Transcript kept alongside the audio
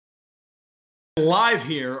Live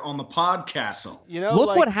here on the Podcastle. You know, look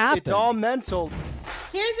like, what happened. It's all mental.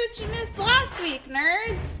 Here's what you missed last week,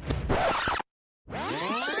 nerds.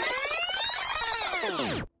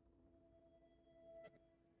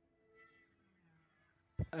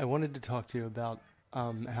 I wanted to talk to you about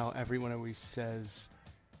how everyone always says,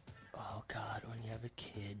 "Oh God, when you have a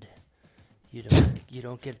kid, you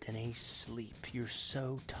don't get any sleep. You're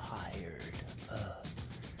so tired."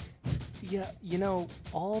 Yeah, you know,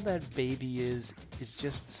 all that baby is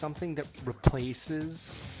just something that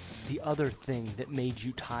replaces the other thing that made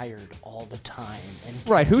you tired all the time. And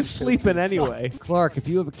Right, who's kept you so sleeping busy. anyway? Clark, if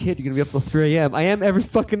you have a kid, you're going to be up till 3 a.m. I am every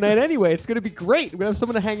fucking night anyway. It's going to be great. We're going to have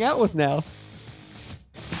someone to hang out with now.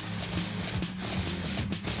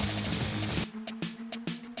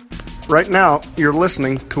 Right now, you're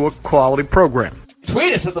listening to a quality program.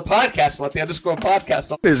 Tweet us at the podcast, at the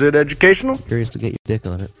 _podcast. Is it educational? Curious to get your dick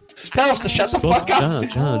on it. Tell us to shut the fuck up.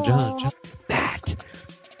 John. Matt.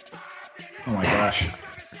 Oh my gosh.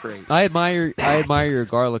 Great. I admire your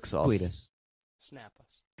garlic sauce. Tweet us. Snap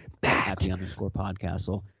us. At the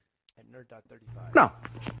 _podcastle. At NERD35. No.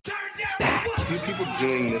 Two people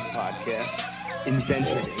doing this podcast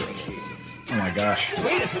invented it. Oh my gosh.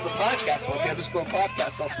 Tweet us at the podcast, at the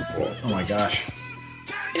 _podcast. Oh my gosh.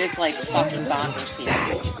 It is like fucking bonkers here.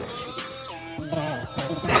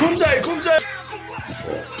 Kumse!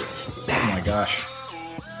 Oh my gosh.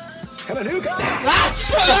 And a new guy.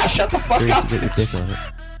 Shut the fuck Curious up. to get your dick on it.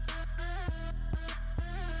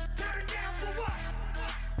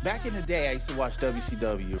 Back in the day, I used to watch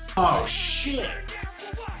WCW. Oh shit.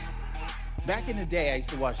 Back in the day, I used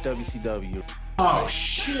to watch WCW. Oh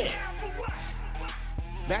shit.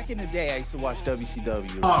 Back in the day, I used to watch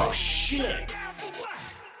WCW. Oh shit.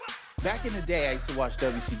 Back in the day, I used to watch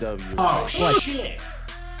WCW. Oh shit.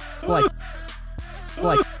 Like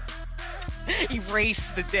Erase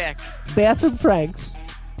the dick. bathroom pranks.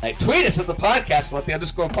 Hey, tweet us at the podcast, at the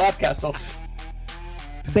 _podcast.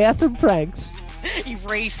 Bathroom pranks.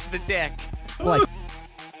 Erase the dick. Like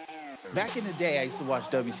Back in the day, I used to watch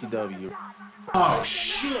WCW. Oh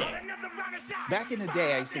shit. Back in the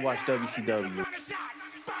day, I used to watch WCW.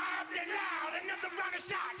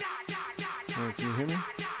 Can you hear me?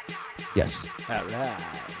 yes. All right.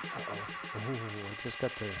 Uh-oh. Oh, I just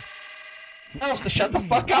got Tell us to shut the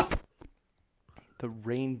fuck up. the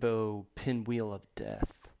rainbow pinwheel of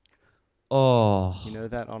death. Oh. You know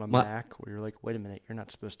that on a My- Mac where you're like, wait a minute, you're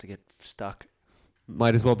not supposed to get stuck.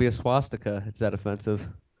 Might as well be a swastika. It's that offensive.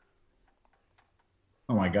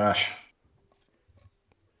 Oh my gosh.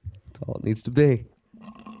 That's all it needs to be.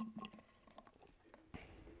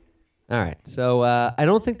 All right. So I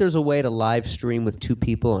don't think there's a way to live stream with two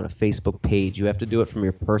people on a Facebook page. You have to do it from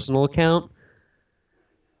your personal account.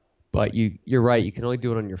 But you're right. You can only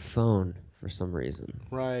do it on your phone for some reason.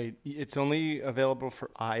 Right. It's only available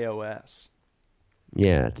for iOS,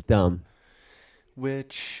 Yeah, it's dumb.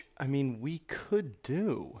 which, I mean, we could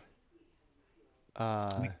do.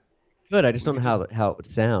 Good. I just don't know how it would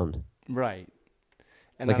sound. Right.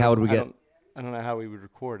 And Like, I how don't- would we I get- don't- I don't know how we would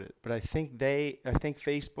record it, but I think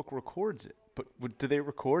Facebook records it. But do they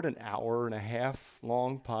record an hour and a half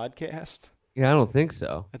long podcast? Yeah, I don't think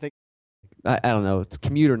so. I think I don't know. It's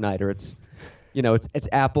commuter night, or it's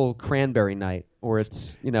Apple cranberry night, or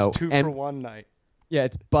it's it's two for one night. Yeah,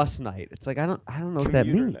 it's bus night. It's like I don't know what that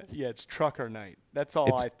Commuter means. night. Yeah, it's trucker night. That's all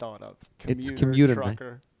It's- I thought of. it's commuter night.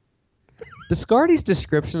 trucker. Biscardi's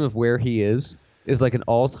description of where he is like an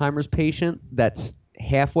Alzheimer's patient that's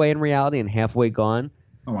halfway in reality and halfway gone.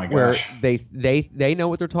 Oh my Where gosh. they know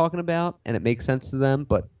what they're talking about and it makes sense to them,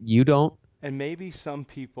 but you don't. And maybe some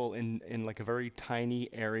people in like a very tiny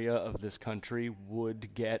area of this country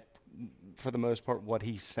would get, for the most part, what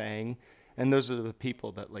he's saying. And those are the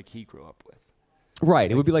people that like he grew up with. Right.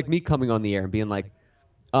 It would be like me coming on the air and being like,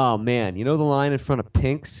 "Oh man, you know the line in front of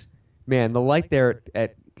Pink's? Man, the light there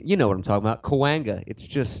at you know what I'm talking about, Coanga. It's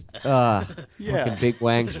just Yeah. fucking Big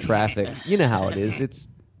Wang's traffic. You know how it is. It's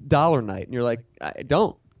dollar night." And you're like, I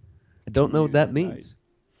don't know what that Commuter night. means.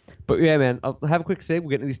 But yeah, man, I'll have a quick seg. We'll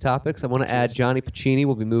get into these topics. I want to add Johnny Pacini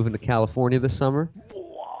will be moving to California this summer.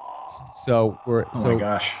 So Oh my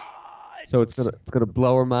gosh. so it's gonna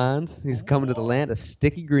blow our minds. He's coming to the land of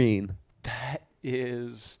sticky green. That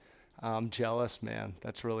is, I'm jealous, man.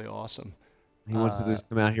 That's really awesome. He wants to just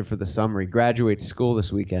come out here for the summer. He graduates school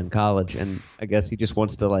this weekend, college, and I guess he just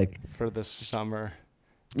wants to like. For the summer.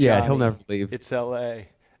 Yeah, he'll Johnny, never leave. It's L.A.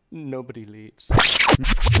 Nobody leaves.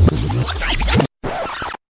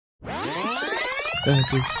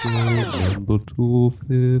 Episode number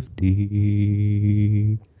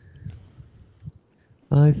 250.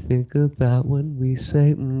 I think about when we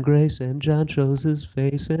say grace and John shows his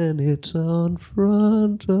face and it's on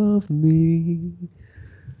front of me.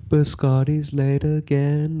 Biscardi's late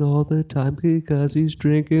again all the time because he's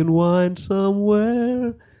drinking wine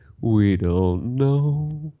somewhere we don't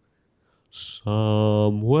know.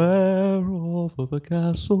 Somewhere over the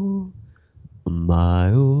castle, a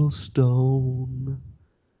milestone.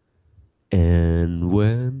 And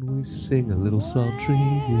when we sing a little sultry,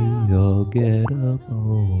 we all get a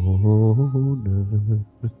boner.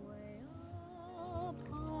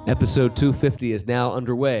 Episode 250 is now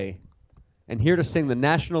underway. And here to sing the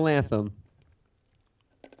national anthem,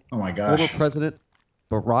 Oh my gosh. former President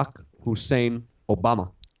Barack Hussein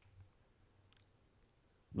Obama.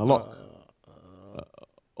 Now look.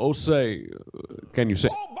 Say, can you say?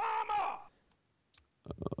 Obama!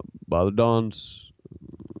 By the dawn's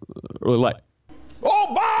early light.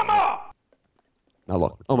 Obama! Now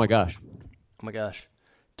look. Oh my gosh. Oh my gosh.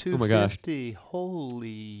 Oh my gosh. 250.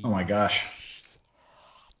 Holy. Oh my gosh.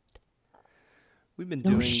 We've been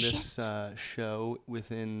No doing shit. this show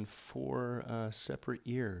within 4 separate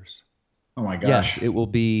years. Oh my gosh. Yes, it will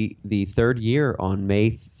be the third year on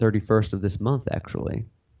May 31st of this month, actually.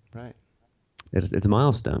 Right. It's a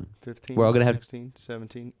milestone. 15, We're all gonna have 16,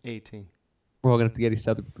 17, 18. we're all gonna have to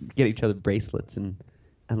get each other bracelets and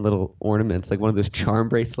little ornaments, like one of those charm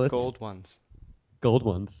bracelets. Gold ones. Gold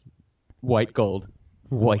ones. White gold.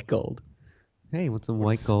 White gold. Hey, want some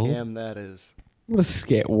white gold? Scam that is. What a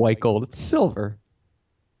scam. White gold. It's silver.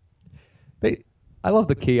 I love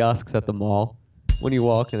the kiosks at the mall. When you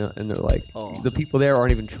walk and they're like, the people there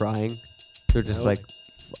aren't even trying. They're just like,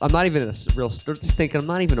 I'm not even in a real store. Just thinking, I'm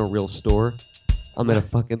not even a real store. I'm in a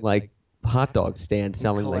fucking like hot dog stand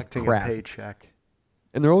selling like Collecting crap. a paycheck.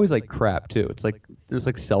 And they're always like crap too. It's like there's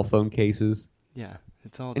like cell phone cases. Yeah,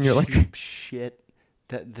 it's all And you're like- cheap shit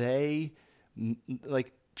that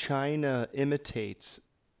like China imitates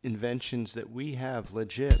inventions that we have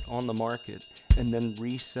legit on the market and then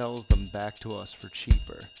resells them back to us for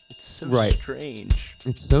cheaper. It's so Right. strange.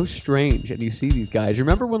 It's so strange. And you see these guys. You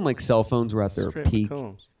remember when like cell phones were at their Straight peak?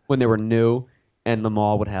 McCombs. When they were new and the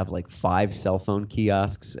mall would have like 5 cell phone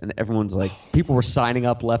kiosks and everyone's like, people were signing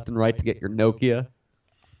up left and right to get your Nokia.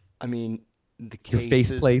 I mean, the Your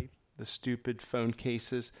cases, faceplates. the stupid phone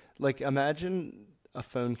cases. Like, imagine a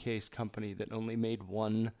phone case company that only made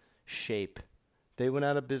one shape. They went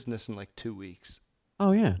out of business in like 2 weeks.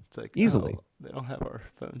 Oh yeah, It's like, easily. oh, they don't have our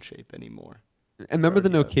phone shape anymore. And remember the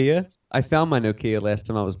already out of Nokia? business. I found my Nokia last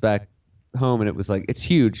time I was back home, and it was like it's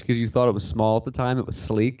huge because you thought it was small at the time. It was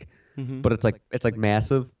sleek, but it's like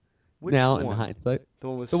massive Which now one? in hindsight. The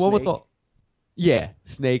one with The Snake? one with the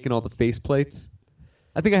snake and all the faceplates.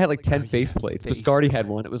 I think I had like 10 faceplates. Biscardi had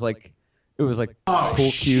one. It was like Oh, pool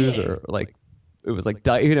cues shit. or like it was like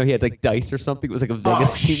he had like dice or something. It was like a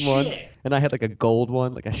Vegas team one, shit. and I had like a gold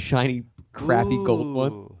one, like a shiny, crappy gold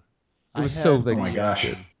one. Ooh. It was I so had- like Oh my gosh.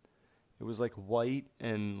 stupid. It was like white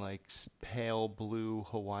and like pale blue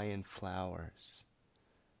Hawaiian flowers.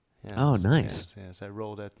 Yes, Oh, nice. Yes. I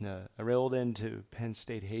rolled into Penn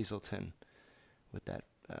State Hazleton with that.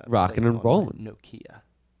 Rockin' plate and on rollin'. my Nokia.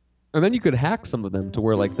 And then you could hack some of them to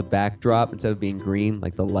where like the backdrop instead of being green,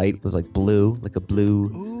 like the light was like blue, like a blue.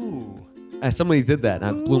 Ooh. Somebody did that,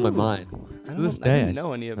 and it blew my mind. I To this I day, didn't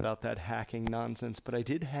know any about that hacking nonsense, but I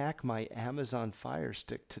did hack my Amazon Fire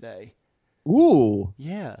Stick today. Ooh,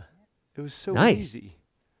 Yeah, it was so Nice. easy.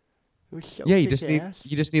 It was so yeah. You just need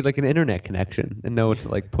kick-ass. like an internet connection and know what to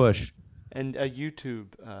like push. And a YouTube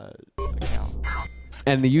account.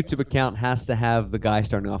 And the YouTube account has to have the guy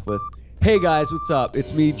starting off with, "Hey guys, what's up?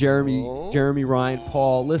 It's me, Jeremy Ryan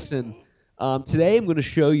Paul. Listen, today I'm going to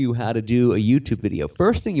show you how to do a YouTube video.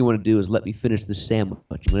 First thing you want to do is let me finish the sandwich.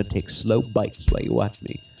 I'm going to take slow bites while you watch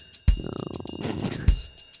me.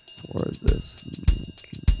 For this,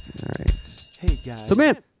 all right. Hey guys. So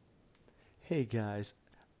man, Hey guys,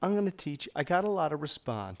 I'm going to teach. I got a lot of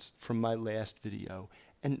response from my last video.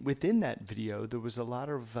 And within that video, there was a lot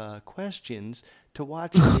of questions to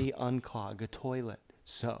watch me unclog a toilet.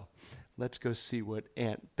 So let's go see what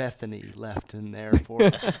Aunt Bethany left in there for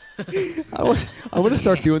us. I want to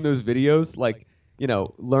start doing those videos, like,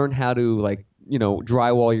 learn how to, like,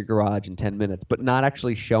 drywall your garage in 10 minutes, but not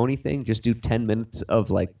actually show anything. Just do 10 minutes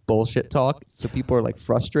of, like, bullshit talk so people are, like,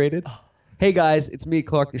 frustrated. Hey, guys, it's me,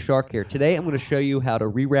 Clark the Shark here. Today I'm going to show you how to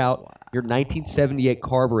reroute your 1978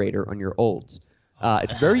 carburetor on your Olds.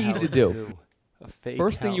 It's very easy to do. A fake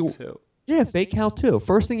First thing how-to. Yeah, fake how to.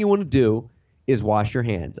 First thing you want to do is wash your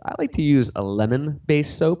hands. I like to use a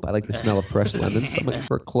lemon-based soap. I like the smell of fresh lemons. Some like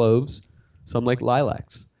for cloves. Some like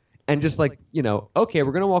lilacs. And just like, okay,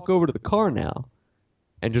 we're going to walk over to the car now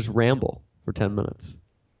and just ramble for 10 minutes.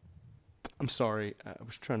 I'm sorry. I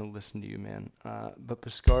was trying to listen to you, man. But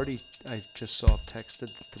Biscardi, I just saw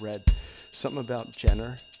texted the thread. Something about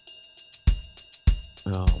Jenner.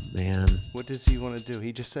 Oh, man. What does he want to do?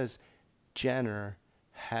 He just says, Jenner,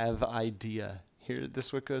 have idea. Here,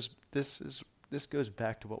 this goes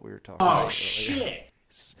back to what we were talking about. Oh, shit!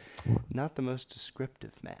 Not the most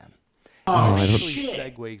descriptive man. Oh,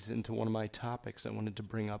 shit! Segues into one of my topics I wanted to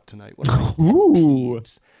bring up tonight. One of my pet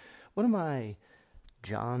peeves. One of my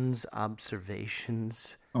John's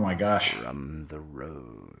observations. Oh my gosh. From the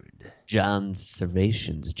road. John's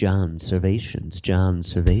servations.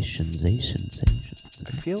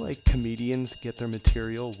 I feel like comedians get their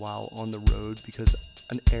material while on the road because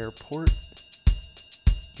an airport,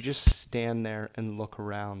 you just stand there and look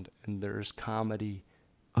around and there's comedy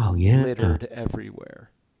littered everywhere.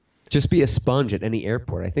 Just be a sponge at any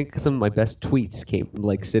airport. I think some of my best tweets came from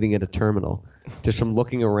like sitting at a terminal, just from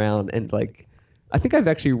looking around and like, I think I've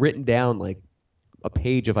actually written down like a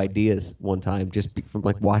page of ideas one time just from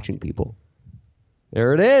like watching people.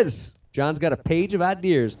 There it is. John's got a page of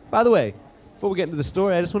ideas. By the way, before we get into the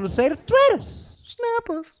story, I just want to say to tweet us. Snap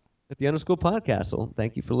us. At the _podcastle.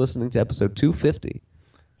 Thank you for listening to episode 250.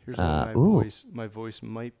 Here's where my voice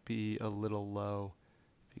might be a little low.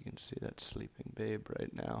 If you can see that sleeping babe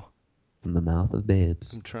right now. From the mouth of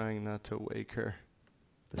babes. I'm trying not to wake her.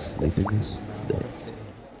 The sleepiness.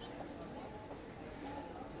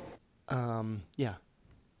 Yeah.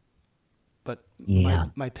 But yeah.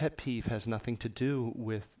 My pet peeve has nothing to do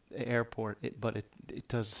with the airport, but it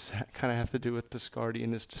does kind of have to do with Biscardi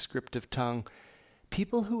and his descriptive tongue.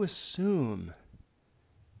 People who assume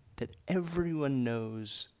that everyone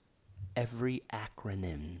knows every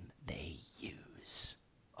acronym they use.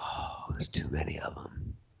 Oh, there's too many of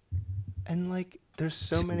them. And like, there's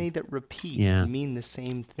so many that repeat and mean the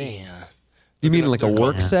same thing. Yeah. You mean like a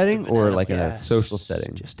work setting or like a social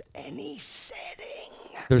setting? Just any setting.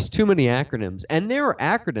 There's too many acronyms. And there are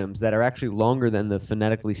acronyms that are actually longer than the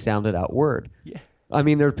phonetically sounded out word. Yeah. I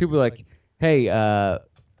mean, there are people like, hey,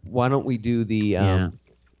 why don't we do the I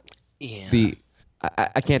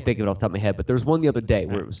can't think of it off the top of my head, but there was one the other day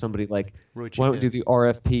where it was somebody like, why don't we do the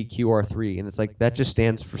RFP QR3? And it's like, that just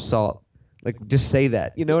stands for salt. Like, just say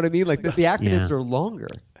that. You know what I mean? Like, the acronyms are longer.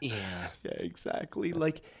 Yeah, exactly.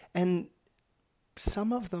 Like, and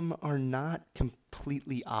some of them are not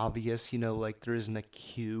completely obvious. You know, like there isn't a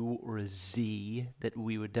Q or a Z that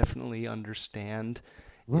we would definitely understand.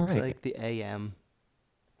 Right. It's like the AM.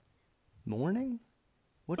 Morning?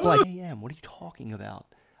 What's like AM? What are you talking about?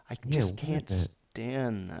 I just can't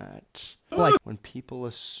stand that. Like when people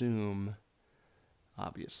assume,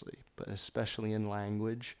 obviously, but especially in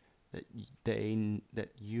language, that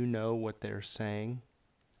you know what they're saying.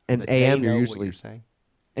 And AM, you're usually saying.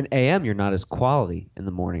 And AM, you're not as quality in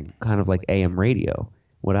the morning, kind of like AM radio.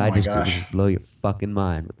 What I just did was just blow your fucking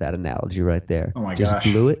mind with that analogy right there. Oh my just gosh.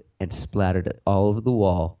 Blew it and splattered it all over the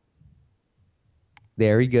wall.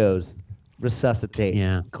 There he goes. Resuscitate.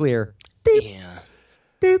 Yeah. Clear. Beep. Yeah.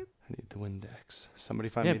 Beep. I need the Windex. Somebody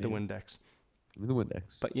find me the Windex. Give me the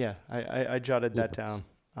Windex. But yeah, I jotted that down.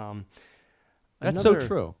 That's so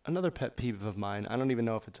true. Another pet peeve of mine. I don't even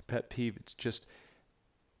know if it's a pet peeve. It's just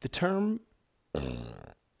the term.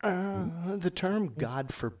 The term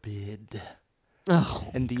 "God forbid"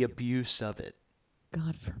 and the abuse of it.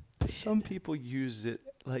 God forbid. Some people use it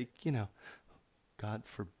like, you know, God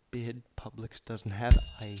forbid Publix doesn't have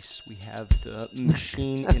ice. We have the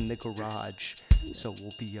machine in the garage, so we'll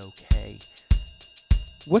be okay.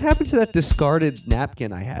 What happened to that discarded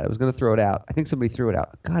napkin I had? I was going to throw it out. I think somebody threw it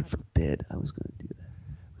out. God forbid I was going to do that.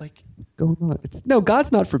 Like, what's going on? No,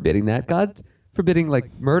 God's not forbidding that. God's forbidding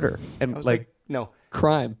like murder and like no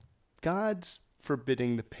crime. God's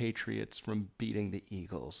forbidding the Patriots from beating the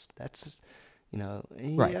Eagles. That's, you know,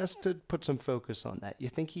 he has to put some focus on that. You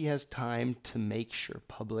think he has time to make sure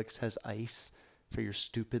Publix has ice for your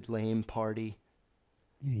stupid lame party?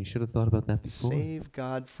 Yeah, you should have thought about that before. Save,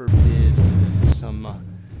 God forbid, some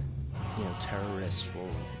terrorists will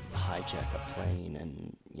hijack a plane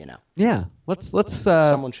and, you know. Yeah, let's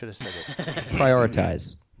someone should have said it.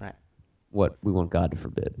 Prioritize. Right. What we want God to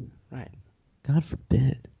forbid. Right. God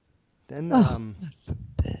forbid. Then God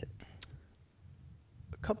forbid.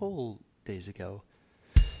 A couple days ago,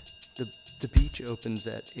 the beach opens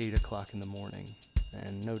at 8:00 in the morning,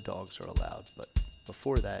 and no dogs are allowed. But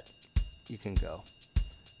before that, you can go.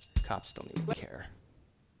 Cops don't even care.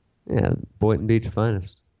 Yeah, Boynton Beach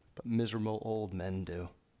finest. But miserable old men do.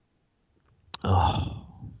 Oh,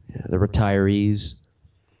 yeah, the retirees.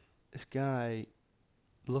 This guy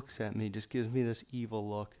looks at me, just gives me this evil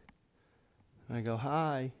look. And I go,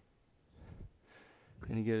 hi.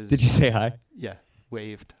 And he goes... Did you say hi? Yeah.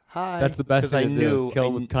 waved. Hi. That's the best 'cause I thing to do, knew, is kill I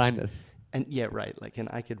him with kn- kindness. And yeah, right. Like, and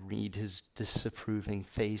I could read his disapproving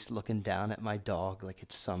face looking down at my dog like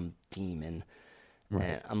it's some demon. Right.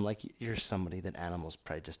 And I'm like, you're somebody that animals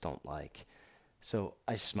probably just don't like. So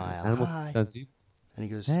I smile. Animals Hi. can sense you. And he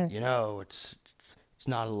goes, Hey. it's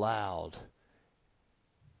not allowed.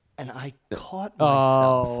 And I caught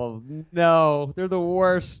myself. Oh, no. They're the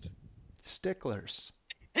worst. Sticklers.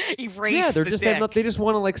 Erase Yeah, they're the just dick. they just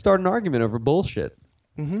want to like start an argument over bullshit.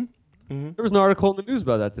 Mm-hmm. There was an article in the news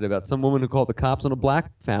about that today, about some woman who called the cops on a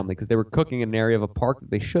black family because they were cooking in an area of a park that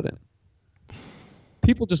they shouldn't.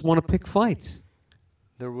 People just want to pick fights.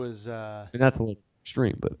 There was And that's a little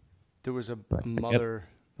extreme, but there was a Right, I get it. mother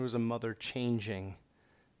there was a mother changing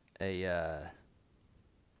a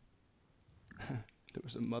there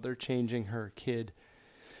was a mother changing her kid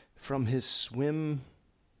from his swim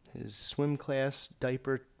class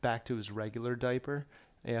diaper back to his regular diaper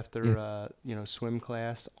after swim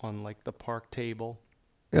class on like the park table.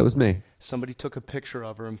 that was me. Somebody took a picture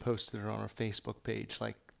of her and posted it on her Facebook page.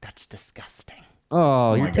 Like, that's disgusting.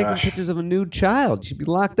 Oh, Oh you're my taking gosh. pictures of a nude child. You should be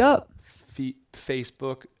locked up.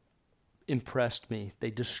 Facebook impressed me.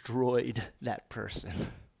 They destroyed that person.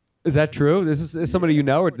 Is that true? This is somebody you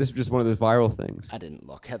know, or this is just one of those viral things? I didn't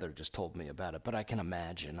look. Heather just told me about it, but I can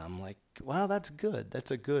imagine. I'm like, wow, that's good.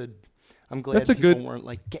 I'm glad people weren't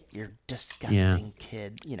like, get your disgusting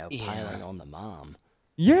kid, piling on the mom.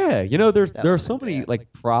 Yeah, there are so would've been many bad.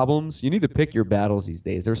 like problems. You need to pick your battles these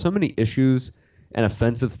days. There are so many issues and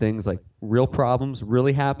offensive things, like real problems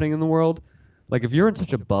really happening in the world. Like if you're in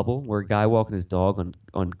such a bubble where a guy walking his dog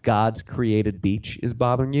on God's created beach is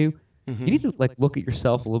bothering you, you need to like look at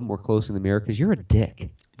yourself a little more closely in the mirror because you're a dick.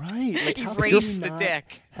 Right. Like, how could Erase you the not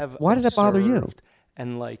dick. have Why does that bother you? observed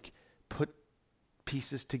and like put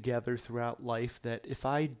pieces together throughout life that if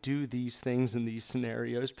I do these things in these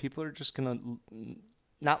scenarios, people are just gonna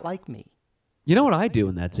not like me. You know what I do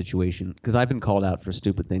in that situation? Because I've been called out for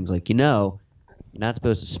stupid things like, you're not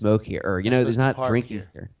supposed to smoke here, or Not there's supposed to not park drinking here.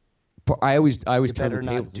 here. I always turn better the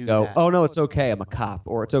not tables do and go, that. oh no, it's okay, I'm a cop,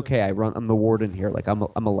 or it's okay, I'm the warden here, like I'm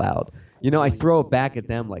allowed. I throw it back at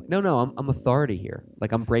them like, no, I'm authority here,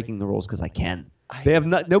 like I'm breaking the rules because I can.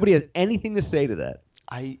 Nobody has anything to say to that.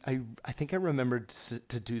 I think I remembered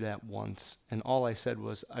to do that once, and all I said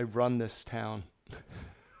was, I run this town.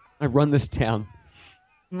 I run this town.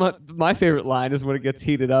 My favorite line is when it gets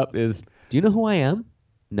heated up is, do you know who I am?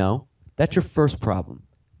 No. That's your first problem.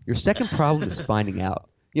 Your second problem is finding out.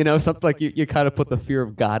 Something like you kind of put the fear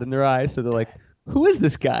of God in their eyes, so they're like, who is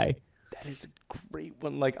this guy? That is a great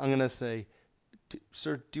one. Like, I'm going to say,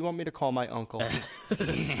 sir, do you want me to call my uncle?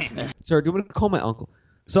 Sir, do you want to call my uncle?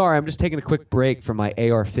 Sorry, I'm just taking a quick break from my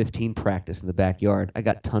AR-15 practice in the backyard. I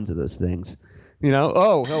got tons of those things. He's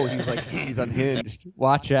unhinged.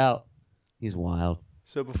 Watch out. He's wild.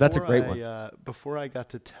 So That's a great one. Before I got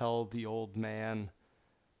to tell the old man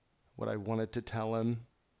what I wanted to tell him,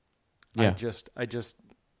 Yeah. I just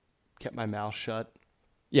kept my mouth shut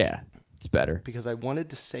Yeah, it's better. because I wanted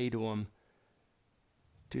to say to him,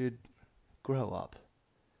 dude, grow up.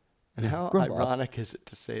 And how grow up. ironic is it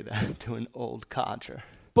to say that to an old codger?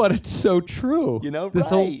 But it's so true.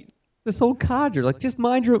 Right. This whole codger, like, just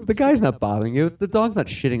mind the guy's not bothering you. The dog's not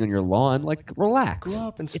shitting on your lawn. Like, relax. Grow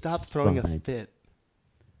up and It's stop throwing a fine. fit.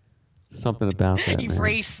 Something about that, man.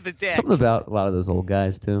 Erase the dick. Something about a lot of those old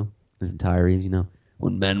guys, too. The retirees,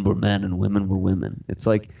 when men were men and women were women. It's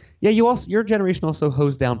like, yeah, your generation also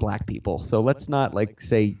hosed down black people. So let's not, like,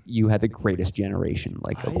 say you had the greatest generation,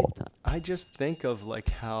 like, of all time. I just think of like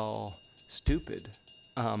how stupid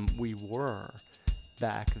we were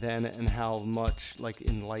back then and how much like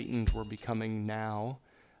enlightened we're becoming now,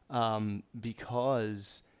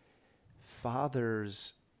 because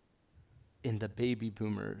fathers in the baby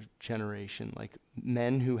boomer generation, like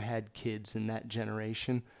men who had kids in that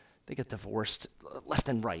generation, they got divorced left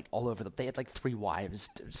and right all over they had like 3 wives,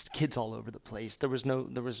 kids all over the place. There was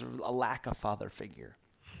a lack of father figure.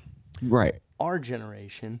 Right. Our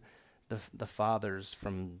generation, the fathers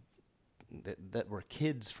from that were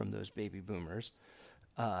kids from those baby boomers,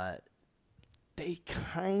 they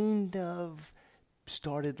kind of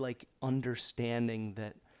started like understanding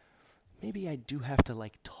that maybe I do have to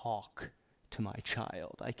like talk to my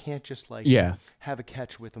child. I can't just like have a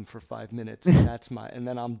catch with him for 5 minutes and and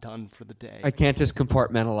then I'm done for the day. I can't just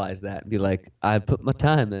compartmentalize that and be like, I put my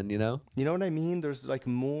time in, You know what I mean? There's like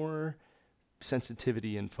more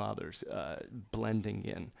sensitivity in fathers blending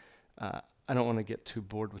in. I don't want to get too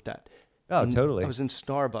bored with that. Oh, totally. I was in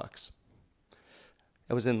Starbucks.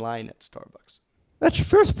 I was in line at Starbucks. That's your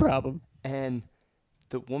first problem. And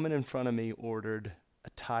the woman in front of me ordered a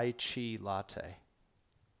Tai Chi latte.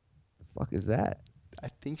 The fuck is that? I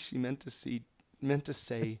think she meant to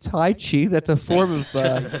say Tai Chi. That's a form of.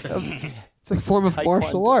 It's a form of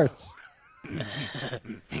martial arts.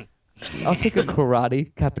 I'll take a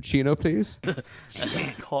karate cappuccino, please.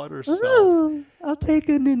 She caught herself. Oh, I'll take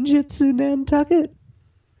a ninjutsu Nantucket.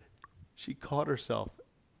 She caught herself,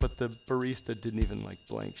 but the barista didn't even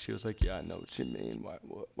blink. She was like, "Yeah, I know what you mean,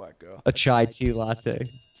 wacko." A chai tea latte.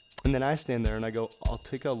 And then I stand there and I go, "I'll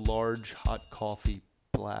take a large hot coffee,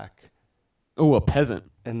 black." Oh, a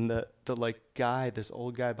peasant. And the guy, this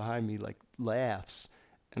old guy behind me, laughs.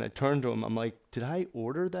 And I turn to him. I'm like, "Did I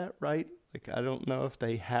order that right? I don't know if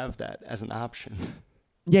they have that as an option."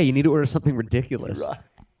 Yeah, you need to order something ridiculous. Right.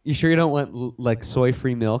 You sure you don't want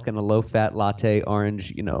soy-free milk and a low-fat latte,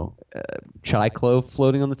 orange, chai clove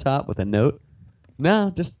floating on the top with a note?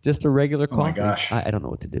 No, just a regular coffee. Oh my gosh. I don't know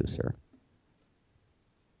what to do, sir.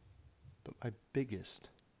 But my biggest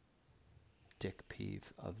dick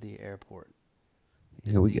peeve of the airport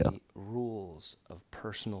is Here we the go. rules of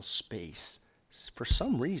personal space. For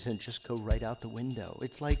some reason, just go right out the window.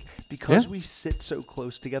 It's because we sit so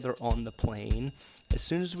close together on the plane, as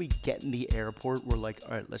soon as we get in the airport, we're like,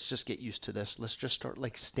 all right, let's just get used to this. Let's just start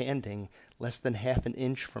standing less than half an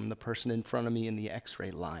inch from the person in front of me in the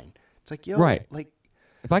x-ray line. It's like, yo, right.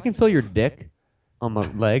 If I can feel your dick on my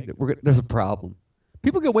leg, there's a problem.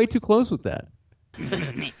 People get way too close with that.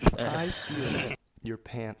 I feel your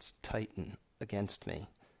pants tighten against me.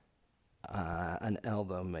 An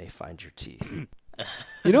elbow may find your teeth.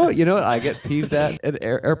 You know what I get peeved at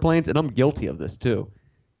airplanes, and I'm guilty of this too,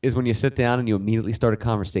 is when you sit down and you immediately start a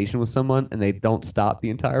conversation with someone and they don't stop the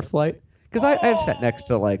entire flight. Because I've sat next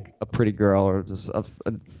to a pretty girl or just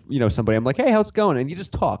somebody. I'm like, hey, how's it going? And you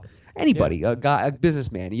just talk. Anybody, a guy, a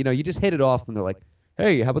businessman. You just hit it off when they're like,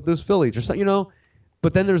 hey, how about those Phillies or something.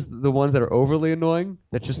 But then there's the ones that are overly annoying.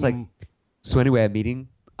 That's just so anyway, I'm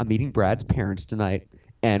meeting Brad's parents tonight.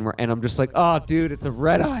 And I'm just like, oh, dude, it's a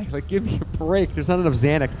red eye. Give me a break. There's not enough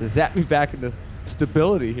Xanax to zap me back into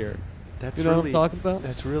stability here. That's what I'm talking about?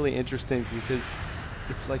 That's really interesting because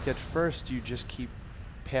it's at first you just keep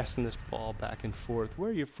passing this ball back and forth.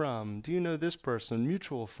 Where are you from? Do you know this person?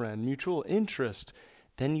 Mutual friend, mutual interest.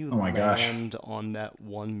 Then you land on that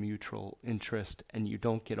one mutual interest and you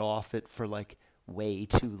don't get off it for way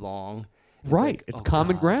too long. It's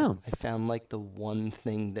common ground. I found the one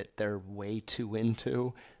thing that they're way too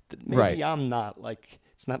into that maybe I'm not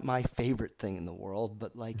it's not my favorite thing in the world,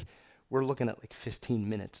 but we're looking at 15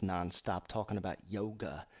 minutes nonstop talking about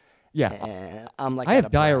yoga. Yeah. And I'm I have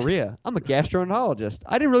diarrhea. I'm a gastroenterologist.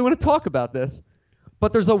 I didn't really want to talk about this.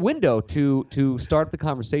 But there's a window to start the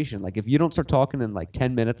conversation. If you don't start talking in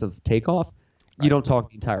 10 minutes of takeoff, you don't talk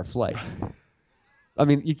the entire flight. I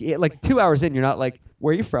mean, 2 hours in, you're not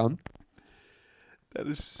where are you from? That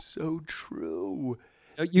is so true.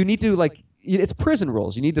 You need to it's prison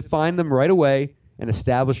rules. You need to find them right away and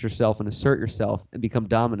establish yourself and assert yourself and become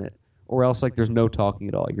dominant, or else there's no talking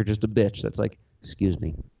at all. You're just a bitch that's excuse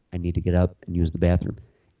me, I need to get up and use the bathroom.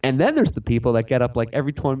 And then there's the people that get up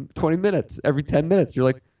every 20 minutes, every 10 minutes. You're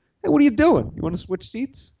like, hey, what are you doing? You want to switch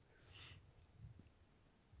seats?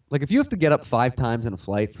 If you have to get up 5 times in a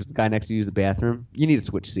flight for the guy next to you to use the bathroom, you need to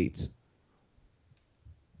switch seats.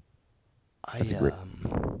 I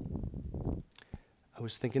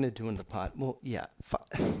was thinking of doing the pot. Well, yeah.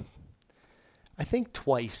 I think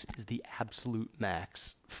twice is the absolute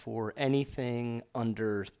max for anything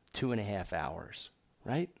under 2.5 hours,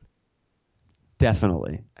 right?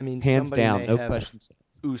 Definitely. I mean, hands somebody down, may no have questions.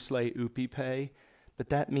 Usle Upi pay, but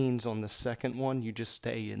that means on the second one, you just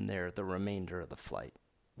stay in there the remainder of the flight.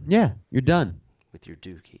 Yeah, you're done. With your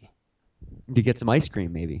dookie. You get some ice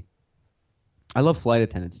cream, maybe. I love flight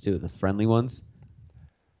attendants, too, the friendly ones.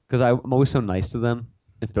 Because I'm always so nice to them.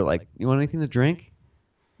 If they're like, you want anything to drink?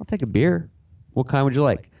 I'll take a beer. What kind would you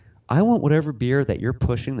like? I want whatever beer that you're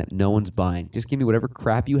pushing that no one's buying. Just give me whatever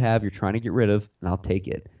crap you have you're trying to get rid of, and I'll take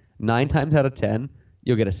it. 9 times out of 10,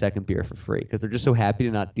 you'll get a second beer for free. Because they're just so happy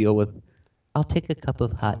to not deal with, I'll take a cup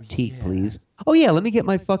of hot tea, please. Oh, yeah, let me get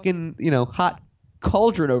my fucking, hot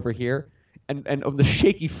cauldron over here. And of the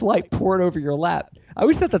shaky flight, pour it over your lap. I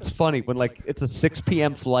always thought that's funny when it's a 6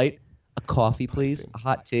 p.m. flight. A coffee, please. A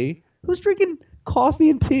hot tea. Who's drinking coffee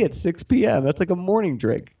and tea at 6 p.m.? That's a morning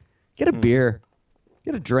drink. Get a beer.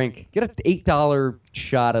 Get a drink. Get an $8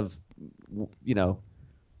 shot of,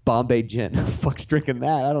 Bombay gin. Who the fuck's drinking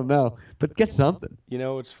that? I don't know. But get something. You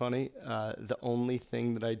know what's funny? The only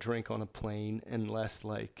thing that I drink on a plane, unless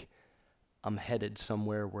I'm headed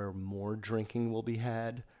somewhere where more drinking will be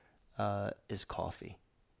had, is coffee.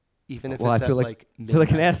 Even if it's I feel at like I feel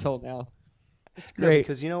like an asshole now. It's great. No,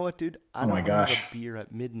 because you know what, dude? I don't have a beer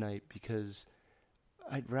at midnight because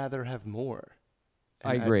I'd rather have more.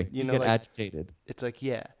 I And agree. you You know, get like, agitated. it's like,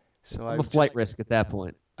 yeah. So I'm a flight risk at that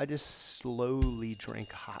point. I just slowly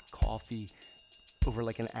drink hot coffee over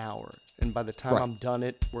like an hour, and by the time Right. I'm done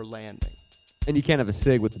it, we're landing. And you can't have a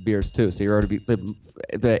cig with the beers too, so you're already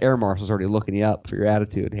the air marshal's already looking you up for your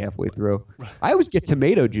attitude halfway through. I always get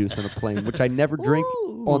tomato juice on a plane, which I never drink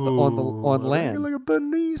on land. Like a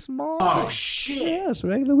Benice Martin. Oh shit! Yeah, it's a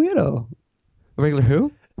regular weirdo. A regular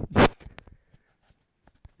who?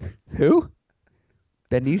 Who?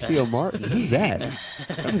 Benicio Martin. Who's that?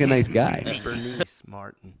 Sounds like a nice guy. Bernice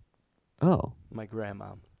Martin, Oh. my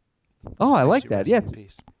grandma. Oh, I May like she that. rest Yeah. in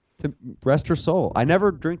peace. To rest her soul. I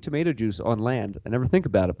never drink tomato juice on land. I never think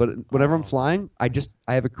about it. But whenever I'm flying, I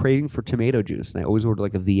have a craving for tomato juice, and I always order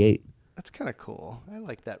like a V8. That's kind of cool. I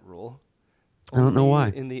like that rule. I don't know Only why.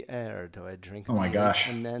 In the air do I drink Oh my V8, gosh.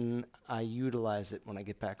 and then I utilize it when I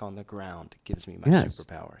get back on the ground. It gives me my Yes.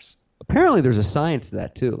 superpowers. Apparently, there's a science to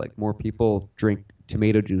that too. Like more people drink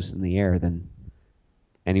tomato juice in the air than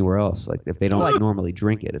anywhere else. Like if they don't normally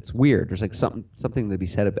drink it, it's weird. There's like something to be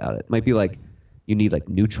said about it. It might be like you need like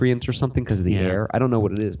nutrients or something because of the air. I don't know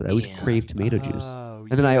what it is, but I always crave tomato juice, Oh,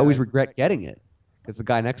 and then I yeah. always regret getting it because the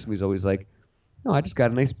guy next to me is always like, "No, I just got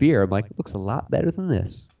a nice beer." I'm like, "It looks a lot better than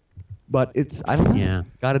this," but I don't know. Yeah.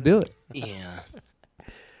 Got to do it. Yeah.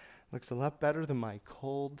 Looks a lot better than my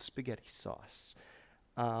cold spaghetti sauce.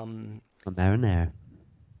 A marinara.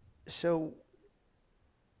 So,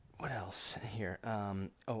 what else here?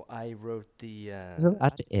 I wrote the. There's a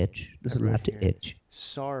lot to itch. There's a I wrote lot to here, itch.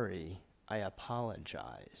 Sorry, I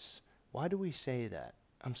apologize. Why do we say that?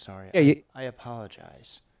 I'm sorry. Yeah, I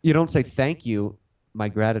apologize. You don't say thank you, my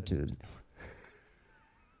gratitude.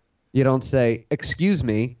 You don't say excuse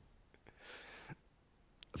me,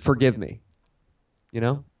 forgive me. You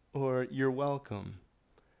know? Or you're welcome.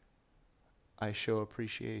 I show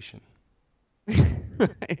appreciation.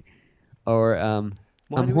 Right. Or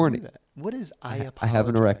Why I'm do horny. We do that? What is I apologize? I have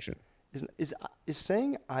an erection. Is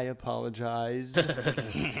saying I apologize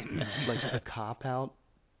like a cop out?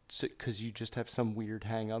 Because you just have some weird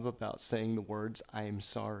hang up about saying the words "I am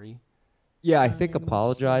sorry." Yeah, I think I'm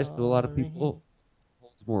apologize to a lot of sorry. people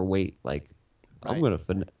holds more weight. Like I'm Right.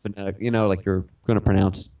 gonna phonetic, like you're gonna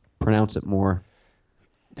pronounce it more.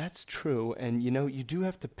 That's true, and you do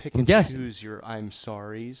have to pick and Yes. choose your "I'm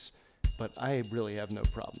sorries," but I really have no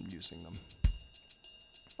problem using them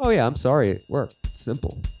Oh yeah, I'm sorry at work. It's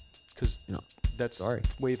simple. because You know, that's sorry.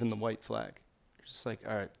 waving the white flag. Just like,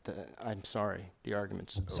 all right, I'm sorry. The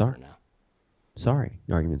argument's over sorry. now. Sorry.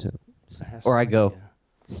 The argument's over. It has Or to I be, go,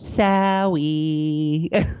 sorry.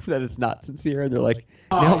 That it's not sincere, and they're like,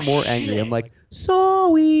 now I'm more angry. I'm like,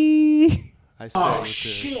 sorry. I say what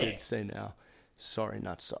the kids say now. Sorry,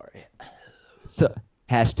 not sorry. So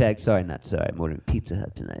hashtag sorry not sorry. I'm ordering Pizza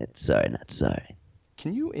Hut tonight. Sorry not sorry.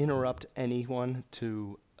 Can you interrupt anyone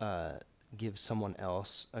to give someone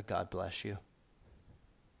else a God bless you?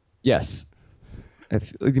 Yes.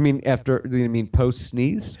 You mean post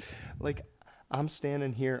sneeze? Like, I'm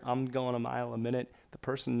standing here, I'm going a mile a minute. The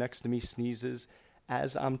person next to me sneezes.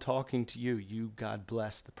 As I'm talking to you, you God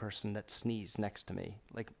bless the person that sneezed next to me.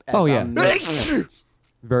 Like, as Oh, yeah. I'm making it.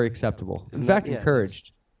 Very acceptable. Isn't In that- fact, yeah,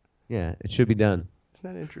 encouraged. Yeah, it should be done.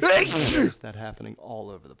 Isn't that interesting? There's that happening all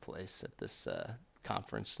over the place at this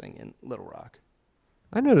conference thing in Little Rock.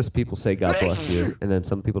 I notice people say God bless you, and then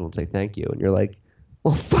some people don't say thank you, and you're like,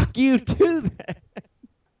 well, fuck you too then.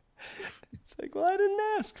 It's like, well, I didn't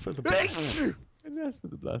ask for the blessing. I didn't ask for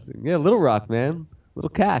the blessing. Yeah, Little Rock, man. Little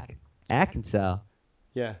cack. Arkansas.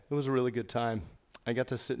 Yeah, it was a really good time. I got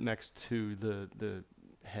to sit next to the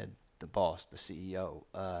head, the boss, the CEO,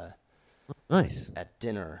 Nice. at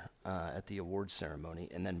dinner at the awards ceremony,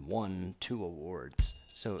 and then won 2 awards.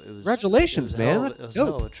 So it was. Congratulations, it was a man. hell of a- That's it was a hell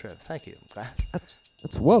dope. of a trip. Thank you.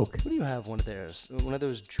 That's woke. What do you have? One of theirs? One of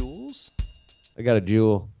those jewels? I got a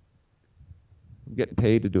jewel. I'm getting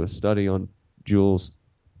paid to do a study on jewels.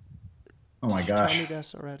 Oh my Did you tell gosh. me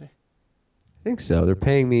this already? I think so. They're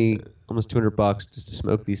paying me almost $200 just to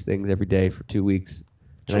smoke these things every day for 2 weeks.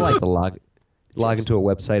 And I just have to log into a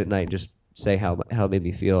website at night and just say how it made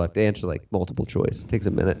me feel. I have to answer like multiple choice. It takes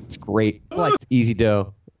a minute. It's great. It's easy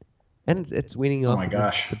dough. And it's weaning off my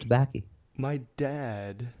gosh. the tobacco. My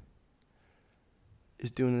dad is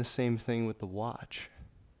doing the same thing with the watch,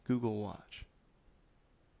 Google Watch.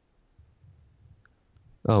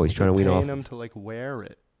 Oh, he's trying to wean off. Paying him to like wear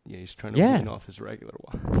it. Yeah, he's trying to Yeah. wean off his regular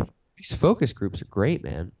watch. These focus groups are great,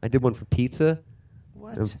 man. I did one for pizza.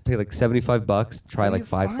 What? I paid like $75. Try How do like you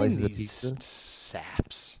 5 find slices of these pizza.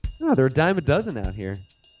 Saps. No, they're a dime a dozen out here.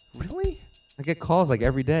 Really? I get calls like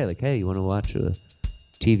every day, like, "Hey, you want to watch a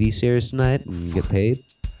TV series tonight and get paid?"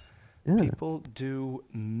 Yeah. People do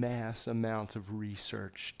mass amounts of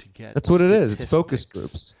research to get. That's what it is. It's focus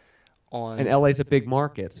statistics groups. On And LA's a big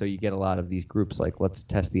market, so you get a lot of these groups like, let's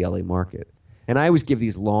test the LA market. And I always give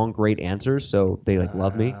these long, great answers, so they like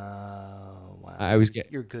love me. Wow. I always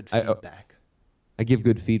get your good feedback. I give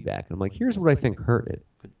good feedback. And I'm like, here's what I think hurt it.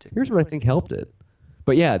 Here's what I think helped it.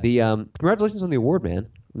 But yeah, the congratulations on the award, man.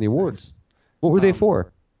 On the awards. What were they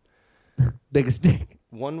for? Biggest dick.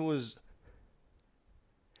 One was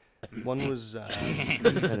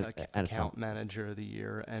account manager of the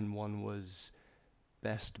year, and one was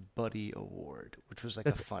best buddy award, which was like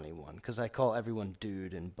a funny one because I call everyone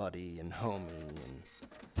dude and buddy and homie and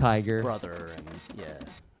tiger, brother, and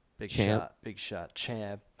big shot,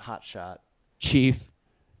 champ, hot shot, chief,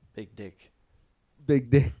 big dick,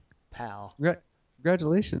 pal.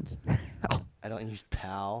 Congratulations. I don't use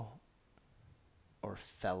pal or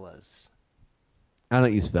fellas. I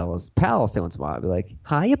don't use fellas. Pal, I'll say once in a while. I'll be like,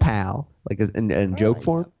 hiya, pal. Like in joke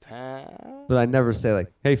form. Pal. But I never say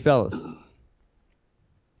like, hey, fellas.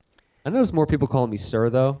 I notice more people calling me sir,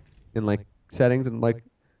 though, in like settings. And like,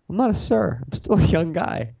 I'm not a sir. I'm still a young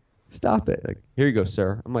guy. Stop it. Like, here you go,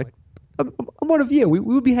 sir. I'm like, I'm one of you. We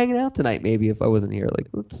would be hanging out tonight maybe if I wasn't here. Like,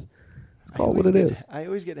 let's call it what it is. I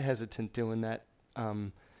always get hesitant doing that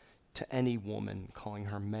to any woman, calling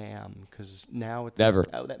her ma'am, because now it's never. Like,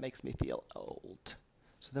 oh, that makes me feel old.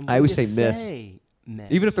 So then I always say miss.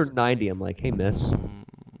 Even if they're 90, I'm like, hey, miss.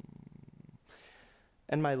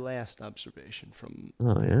 And my last observation from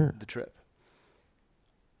the trip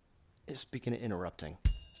is, speaking of interrupting,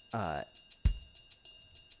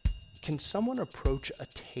 can someone approach a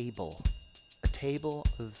table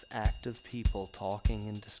of active people talking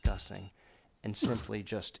and discussing, and simply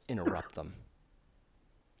just interrupt them?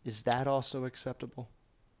 Is that also acceptable?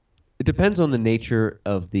 It depends on the nature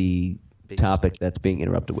of the topic that's being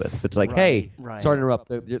interrupted with. If it's like, hey, sorry to interrupt,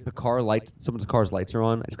 the car lights, someone's car's lights are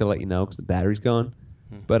on, I just gotta let you know because the battery's gone.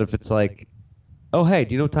 But if it's like, oh, hey,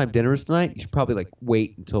 do you know what time dinner is tonight? You should probably like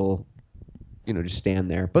wait until, just stand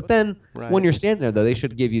there. But then when you're standing there, though, they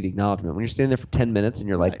should give you the acknowledgement. When you're standing there for 10 minutes and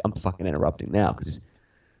you're like, I'm fucking interrupting now because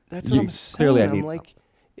that's what I'm saying. Clearly, I'm like,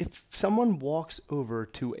 if someone walks over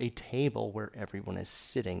to a table where everyone is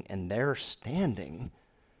sitting and they're standing,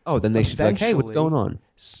 then they should be like, hey, what's going on?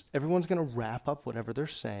 Everyone's going to wrap up whatever they're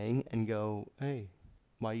saying and go, hey,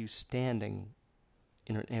 why are you standing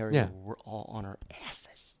in an area where we're all on our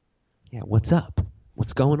asses? Yeah, what's up?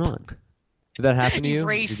 What's going on? Did that happen to you?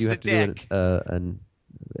 Erase Did you have the to dick. do an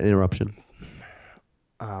interruption?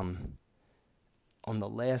 On the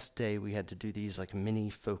last day, we had to do these like mini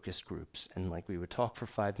focus groups, and like we would talk for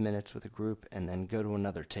 5 minutes with a group and then go to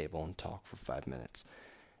another table and talk for 5 minutes.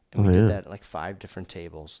 And we did that at like 5 different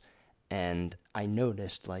tables. And I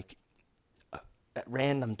noticed like at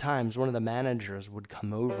random times, one of the managers would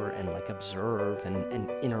come over and like observe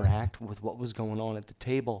and interact with what was going on at the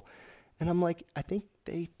table. And I'm like, I think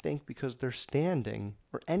they think because they're standing,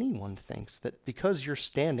 or anyone thinks that because you're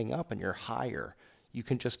standing up and you're higher, you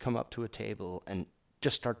can just come up to a table and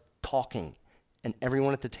just start talking. And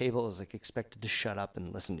everyone at the table is like expected to shut up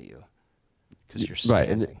and listen to you because you're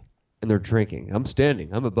standing. Right, and they're drinking. I'm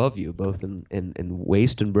standing. I'm above you, both in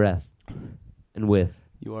waist and breadth and width.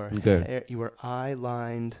 You are good. You are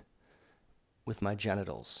eye-lined with my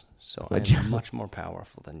genitals, so I'm much more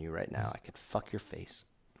powerful than you right now. I could fuck your face.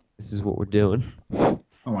 This is what we're doing. Oh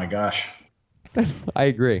my gosh. I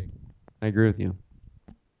agree. I agree with you.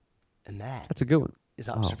 And that's a good one. Is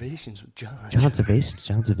Observations with John. John's observations.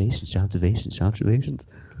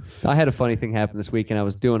 So I had a funny thing happen this week, and I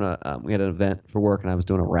was doing we had an event for work, and I was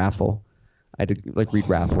doing a raffle. I had to like read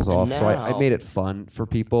raffles off, so I made it fun for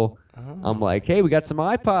people. I'm like, hey, we got some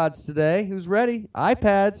iPods today. Who's ready?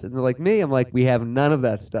 iPads. And they're like, me. I'm like, we have none of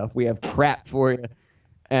that stuff. We have crap for you.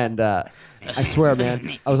 And I swear,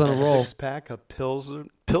 man, I was on a roll. 6-pack of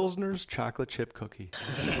Pilsner's chocolate chip cookie.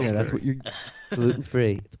 Yeah, that's what you're gluten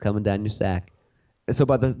free. It's coming down your sack. And so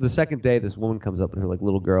by the second day, this woman comes up with her like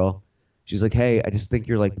little girl. She's like, hey, I just think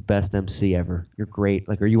you're like the best MC ever. You're great.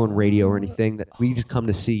 Like, are you on radio or anything? That we just come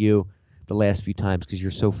to see you the last few times because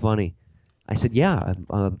you're so funny. I said, yeah,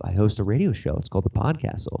 I host a radio show. It's called The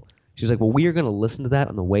Podcastle. She's like, well, we are going to listen to that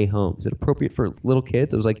on the way home. Is it appropriate for little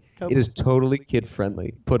kids? I was like, it is totally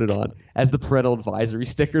kid-friendly. Put it on. As the parental advisory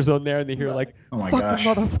stickers on there, and they hear like, oh my gosh.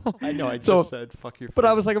 I know, I just said, fuck your face. But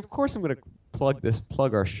I was like, of course I'm going to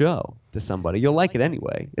plug our show to somebody. You'll like it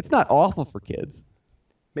anyway. It's not awful for kids.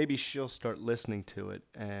 Maybe she'll start listening to it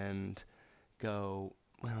and go,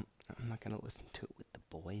 well, I'm not going to listen to it with the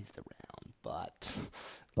boys around,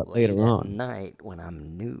 but later on. At night when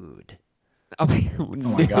I'm nude. Oh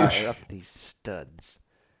my gosh. Up these studs.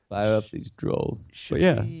 Fire up these trolls. Should But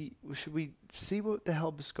yeah, should we see what the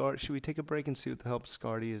hell Biscardi? Should we take a break and see what the hell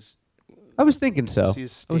Biscardi is? I was thinking so. See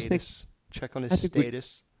his status. I was thinking, Check on I his think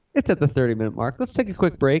status. it's at the 30-minute mark. Let's take a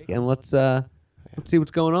quick break and let's see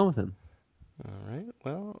what's going on with him. All right.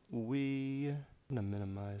 Well, I'm gonna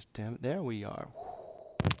minimize. Damn it. There we are.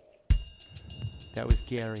 That was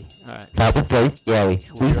Gary. All right. That was very scary.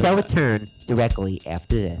 We shall return directly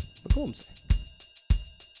after this. What Holmes say?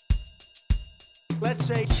 Let's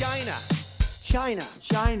say China. China.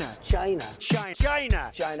 China. China. China.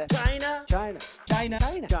 China. China. China. China. China. China.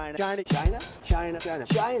 China. China. China. China. China.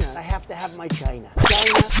 China. I have to have my China.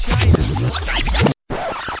 China. China.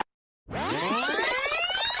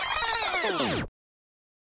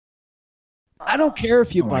 I don't care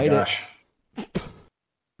if you Oh my bite gosh. it.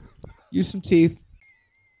 Use some teeth.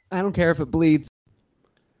 I don't care if it bleeds.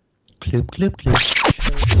 Clip, clip, clip.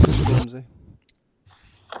 Holmesy.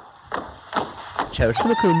 Cheddar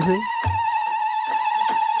Smakumsy.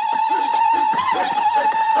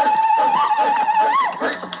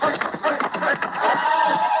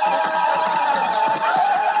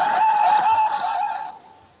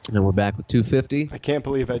 And we're back with 250. I can't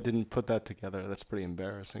believe I didn't put that together. That's pretty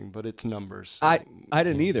embarrassing, but it's numbers. So I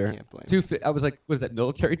didn't either. Can't blame you. I was like, was that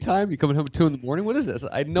military time? You coming home at 2 in the morning? What is this?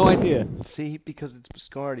 I had no idea. See, because it's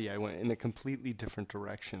Biscardi, I went in a completely different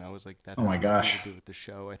direction. I was like, that Oh my has nothing gosh. to do with the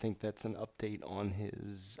show. I think that's an update on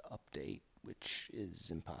his update, which is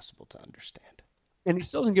impossible to understand. And he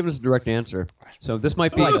still hasn't given us a direct answer. So this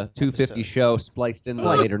might be a 250 Episode. show spliced in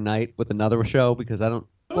later night with another show because I don't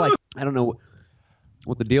know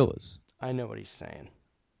what the deal is. I know what he's saying.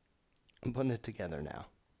 I'm putting it together now.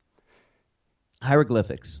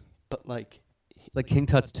 Hieroglyphics. But like, It's like King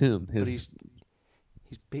Tut's tomb. but he's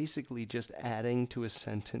basically just adding to a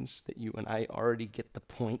sentence that you and I already get the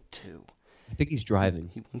point to. I think he's driving.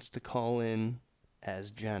 He wants to call in as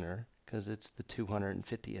Jenner because it's the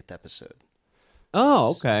 250th episode. Oh,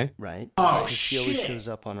 okay. Right? Oh, Because she always shit. shows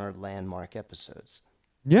up on our landmark episodes.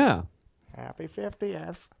 Yeah. Happy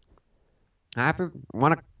 50th. Happy.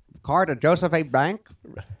 Want a card at Joseph A. Bank?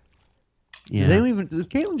 Yeah. Is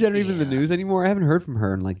Caitlyn Jenner even in the news anymore? I haven't heard from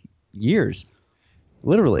her in like years.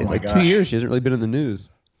 Literally, Oh my like 2 gosh. years. She hasn't really been in the news.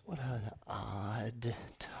 What an odd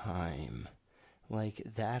time. Like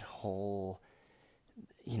that whole,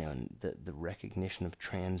 the recognition of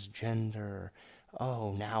transgender.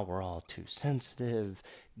 Oh, now we're all too sensitive.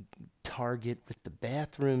 Target with the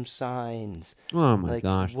bathroom signs. Oh my like,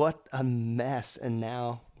 gosh. What a mess. And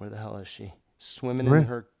now, where the hell is she? Swimming Right. in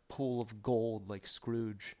her pool of gold like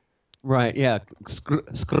Scrooge. Right, yeah.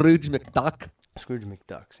 Scrooge McDuck. Scrooge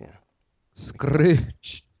McDucks, yeah.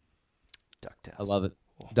 Scrooge. DuckTales. I love it.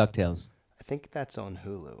 DuckTales. I think that's on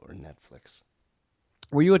Hulu or Netflix.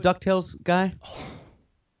 Were you a DuckTales guy?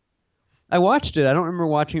 I watched it. I don't remember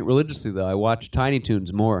watching it religiously, though. I watched Tiny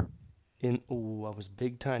Toons more. I was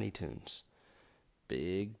big Tiny Toons.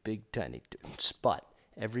 Big Tiny Toons. But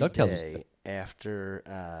every DuckTales was day after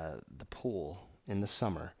the pool in the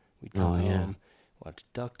summer, we'd Oh, come yeah. home, watch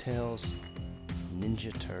DuckTales,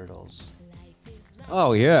 Ninja Turtles.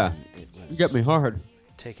 Oh, yeah. It You was get me hard.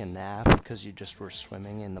 take a nap because you just were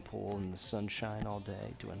swimming in the pool in the sunshine all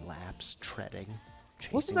day, doing laps, treading,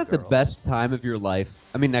 chasing Wasn't that the girls. best time of your life?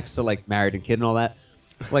 I mean, next to like married and kid and all that.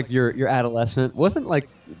 Like your adolescent. Wasn't like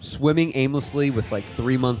swimming aimlessly with like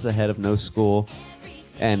 3 months ahead of no school.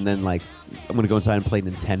 And then like, I'm going to go inside and play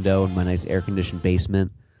Nintendo in my nice air conditioned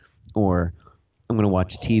basement. Or I'm going to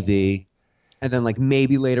watch TV. And then like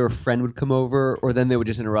maybe later a friend would come over, or then they would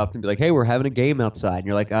just interrupt and be like, hey, we're having a game outside. And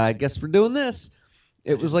you're like, I guess we're doing this.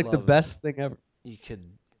 It was just like the love- best thing ever. You could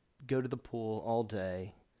go to the pool all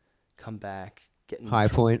day, come back, get in High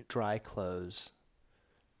point. dry clothes,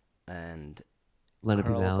 and Lenape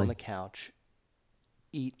curl up on Valley. the couch,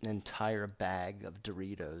 eat an entire bag of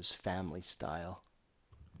Doritos, family style.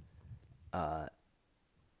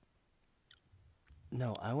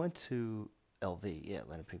 No, I went to LV, yeah,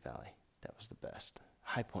 Lenape Valley. That was the best.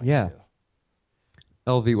 High Point Yeah. too.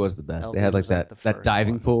 LV was the best. LV They had like was, like, that the that first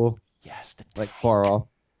diving one. pool. Yes, the Like tank. far off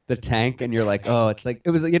the tank, and you're like, oh, it's like it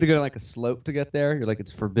was. You had to go to like a slope to get there. You're like,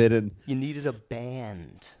 it's forbidden. You needed a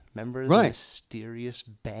band. Remember the Right. mysterious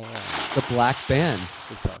band? The black band.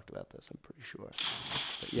 We talked about this, I'm pretty sure.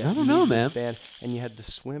 But yeah, I don't you know, needed this man. band, and you had to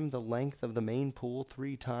swim the length of the main pool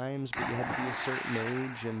 3 times, but you had to be a certain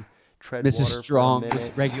age and tread Mrs. water Strong for a was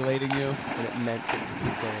minute. regulating you. And it meant that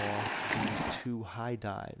you could go off these 2 high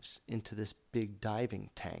dives into this big diving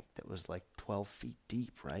tank that was like 12 feet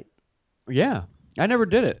deep, right? Yeah, I never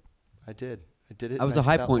did it. I did. I did it. I was and a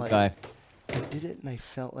High felt Point like- guy. I did it, and I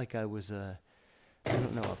felt like I was a I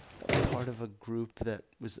don't know, a part of a group that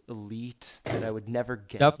was elite that I would never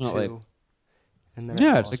get Definitely. to. And then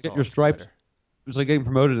Yeah, I it's like lost get all your stripes. Twitter. It's like getting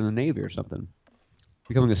promoted in the Navy or something.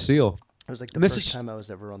 Becoming a SEAL. It was like the Mrs. first time I was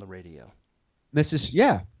ever on the radio.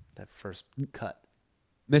 Yeah. That first cut.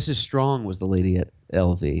 Mrs. Strong was the lady at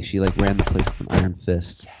LV. She like ran the place with an iron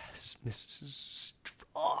fist. Yes, Mrs.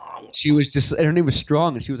 Strong. She was just, and her name was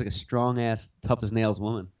Strong, and she was like a strong ass, tough as nails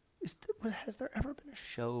woman. Has there ever been a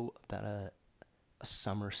show about a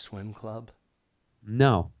summer swim club?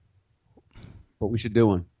 No. But we should do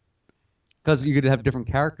one. Because you could have different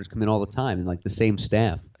characters come in all the time and like the same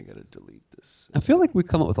staff. I gotta delete this. I feel like we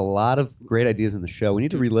come up with a lot of great ideas in the show. We need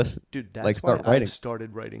to re-listen. Dude, that's like start why writing. I've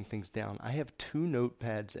started writing things down. I have 2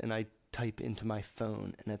 notepads and I type into my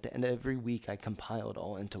phone, and at the end of every week I compile it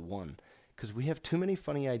all into one. Because we have too many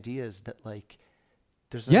funny ideas that like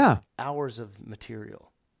there's like hours of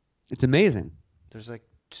material. It's amazing. There's like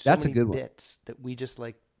so That's many a good one. bits that we just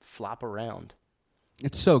like flop around.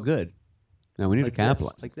 It's so good. No, we need Like to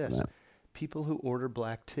capitalize. Like on this. that. People who order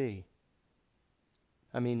black tea.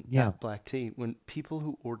 I mean, Yeah. not black tea. When people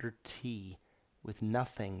who order tea with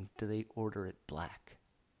nothing, do they order it black?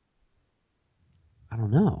 I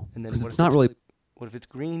don't know. And then 'Cause what it's if not really what if it's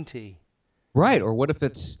green tea? right. Or what if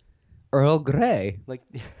it's Earl Grey? Like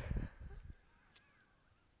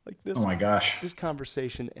this. Oh my gosh. This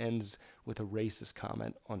conversation ends with a racist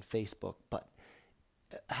comment on Facebook. But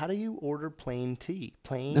how do you order plain tea?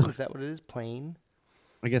 Plain? Is that what it is? Plain?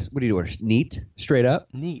 I guess. What do you order? Neat, straight up.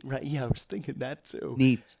 Neat, right? Yeah, I was thinking that too.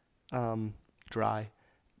 Neat. Dry.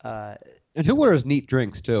 And who orders neat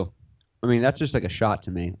drinks too? I mean, that's just like a shot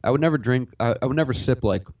to me. I would never drink. I would never sip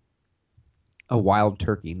like a wild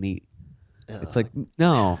turkey neat. It's like,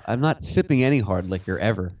 no, I'm not sipping any hard liquor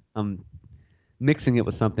ever. I'm mixing it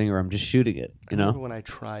with something, or I'm just shooting it. You I remember know. when I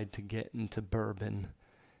tried to get into bourbon,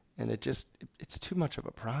 and it's too much of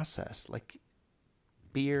a process. Like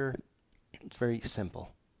beer, it's very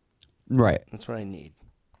simple. Right. That's what I need.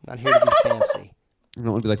 I'm not here to be fancy. I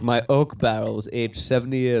don't want to be like, my oak barrel was aged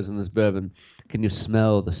 70 years in this bourbon. Can you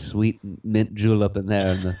smell the sweet mint julep in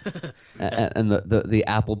there, and the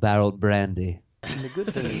apple barreled brandy? And the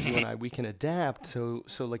good thing is you and I, we can adapt. So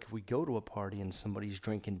like if we go to a party and somebody's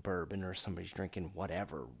drinking bourbon or somebody's drinking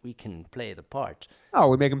whatever, we can play the part. Oh,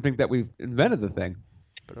 we make them think that we've invented the thing.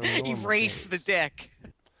 But on normal Erase the days, dick.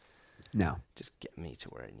 No. just get me to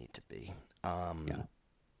where I need to be. Yeah.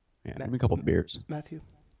 Give me a couple beers. Matthew,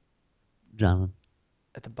 John.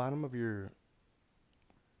 at the bottom of your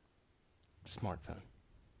smartphone,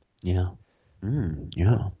 Yeah.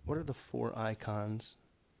 Yeah. what are the 4 icons?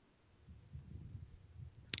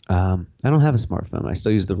 I don't have a smartphone. I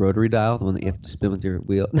still use the rotary dial, the one that you have to spin with your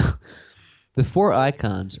wheel. The 4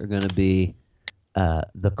 icons are going to be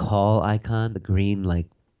the call icon, the green like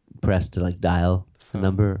press to like dial the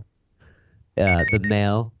number, the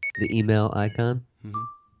mail, the email icon,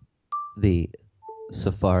 the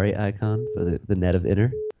Safari icon for the net of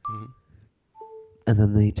inner, and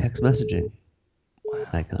then the text messaging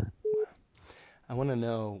icon. I want to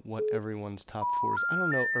know what everyone's top 4 is. I don't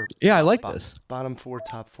know. Or Yeah, I like this. Bottom 4,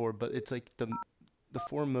 top 4, but it's like the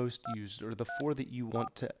 4 most used, or the 4 that you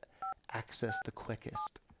want to access the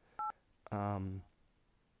quickest. You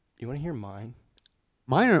want to hear mine?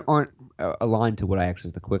 Mine aren't aligned to what I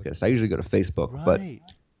access the quickest. I usually go to Facebook, Right.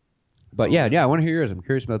 but yeah, I want to hear yours. I'm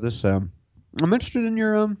curious about this. I'm interested in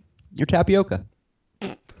your tapioca.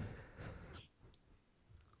 I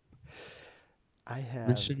I'm have.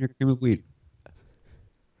 interested in your cream of wheat.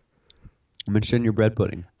 I'm interested in your bread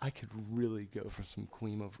pudding. I could really go for some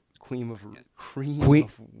cream of Wheat.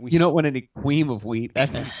 wheat. You don't want any cream of wheat.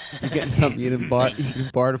 That's you're getting something you can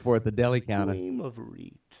barter for at the deli counter. Cream of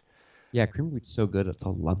wheat. Yeah, cream of wheat's so good. It's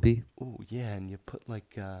all lumpy. Oh yeah, and you put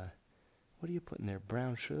like what do you put in there?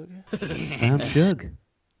 Brown sugar, Brown sugar.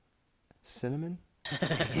 cinnamon,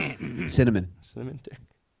 Cinnamon. cinnamon dick.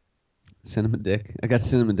 Cinnamon dick. I got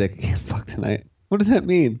cinnamon dick. I can't fuck tonight. What does that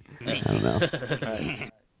mean? I don't know.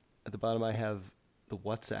 Right. At the bottom, I have the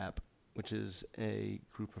WhatsApp, which is a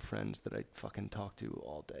group of friends that I fucking talk to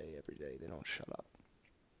all day, every day. They don't shut up.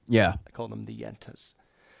 Yeah. I call them the Yentas.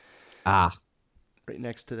 Ah. Right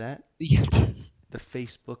next to that, The Yentas. the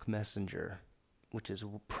Facebook Messenger, which is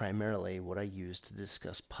primarily what I use to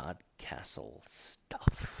discuss podcastle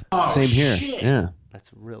stuff. Oh, same here. Yeah.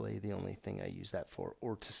 That's really the only thing I use that for,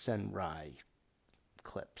 or to send Rye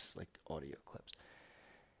clips, like audio clips.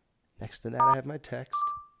 Next to that, I have my text.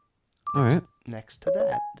 All right. Next to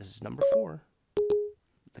that, this is number 4,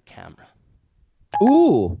 the camera.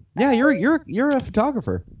 Ooh. Yeah, you're a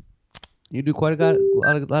photographer. You do quite a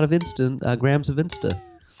lot of Insta grams of Insta.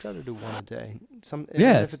 Try to do one a day.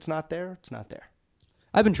 Yeah, If it's not there, it's not there.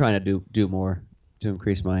 I've been trying to do more to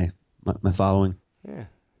increase my following. Yeah.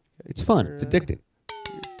 It's fun. It's addicting.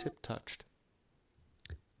 You're tip touched.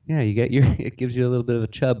 Yeah, you get it gives you a little bit of a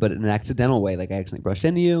chub, but in an accidental way. Like I accidentally brushed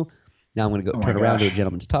into you. Now I'm going to go turn around to a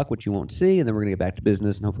gentleman's talk, which you won't see, and then we're going to get back to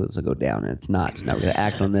business, and hopefully this will go down. And it's not. So now we're going to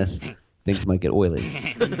act on this. Things might get oily.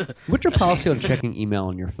 What's your policy on checking email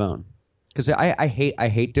on your phone? Because I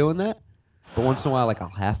hate doing that, but once in a while, like I'll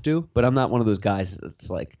have to. But I'm not one of those guys that's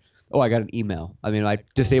like, oh, I got an email. I mean, I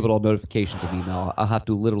disabled all notifications of email. I'll have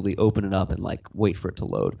to literally open it up and like wait for it to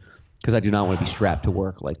load, because I do not want to be strapped to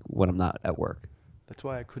work like when I'm not at work. That's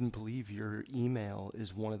why I couldn't believe your email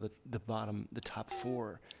is one of the top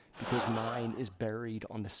 4, because mine is buried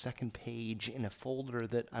on the second page in a folder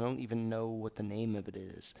that I don't even know what the name of it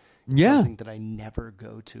is. It's something that I never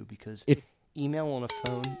go to because email on a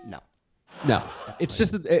phone, no. No, it's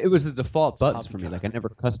just that it was the default buttons for me. Like I never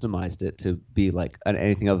customized it to be like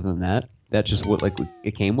anything other than that. That's just what like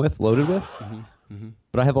it came with, loaded with.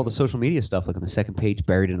 But I have all the social media stuff like on the second page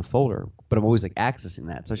buried in a folder. But I'm always like accessing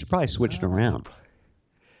that, so I should probably switch it around.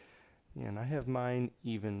 Yeah, and I have mine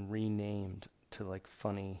even renamed to like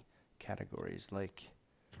funny categories. Like,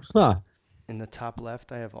 in the top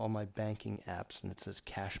left, I have all my banking apps, and it says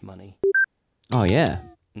Cash Money. Oh yeah.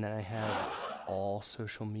 And then I have all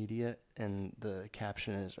social media, and the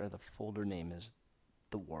caption is, or the folder name is,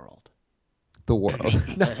 The World. The World.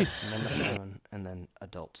 Nice. And then the phone, and then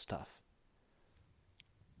adult stuff.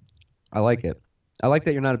 I like it. I like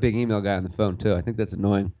that you're not a big email guy on the phone too. I think that's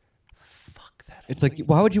annoying. Fuck that. It's like,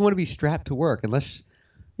 why would you want to be strapped to work unless,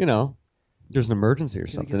 there's an emergency or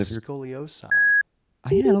something? If you're scoliosis.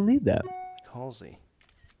 I don't need that. Halsey.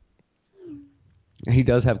 He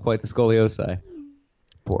does have quite the scoliosis.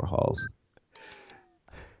 Poor Halls.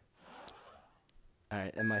 All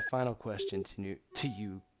right, and my final question to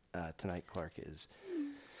you tonight, Clark, is...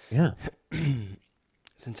 Yeah.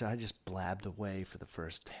 Since I just blabbed away for the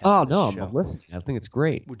first half of the show... I'm listening. I think it's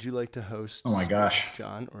great. Would you like to host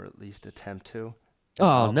John, or at least attempt to?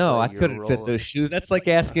 Oh, no, I couldn't fit those shoes. That's like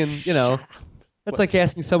asking, that's like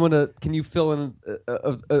asking someone to, can you fill in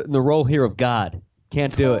the role here of God?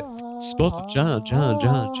 Can't do it. Sports with John. Sports with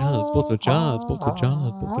John. Sports with John. Sports with John.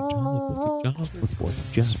 Sports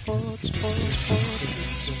with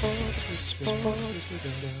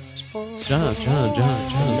John. John.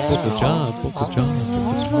 Sports with John.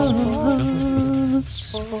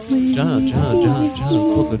 Sports with John. John.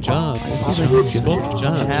 Sports with John. Sports with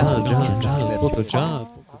John. Sports with John.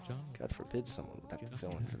 God forbid someone would have to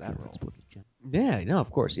fill in for that role. Yeah, no, of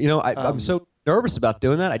course. I'm so nervous about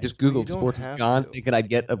doing that. I just Googled Sports with John, thinking I'd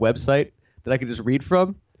get a website that I could just read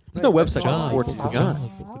from. There's no website called Sports with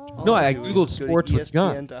John. No, I Googled Sports with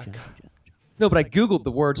John. No, but I Googled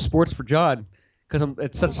the word Sports for John because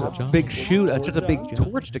it's such a big shoot, such a big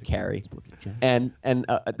torch to carry, and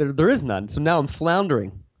there is none. So now I'm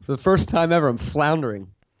floundering. For the first time ever, I'm floundering.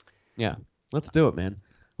 Yeah, let's do it, man.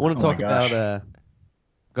 I want to talk about...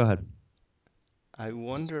 Go ahead. I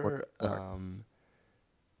wonder...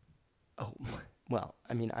 well,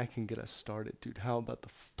 I mean, I can get us started, dude. How about the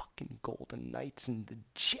fucking Golden Knights and the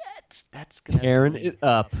Jets? That's gonna tearing it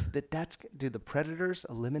up. Dude, the Predators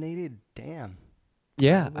eliminated. Damn.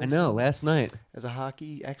 Yeah, I know. Last night, as a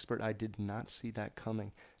hockey expert, I did not see that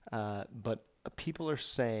coming. But people are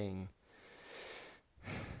saying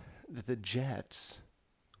that the Jets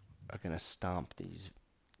are gonna stomp these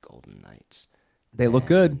Golden Knights. They look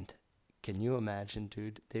good. Can you imagine,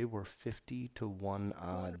 dude? They were 50-1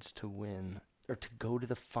 odds to win or to go to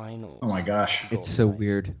the finals. Oh my gosh. It's so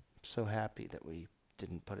weird. I'm so happy that we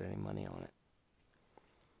didn't put any money on it.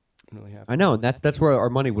 I'm really happy. I know, and that's where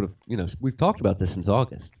our money would have, we've talked about this since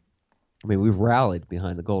August. I mean, we've rallied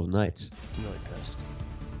behind the Golden Knights. I'm really pissed.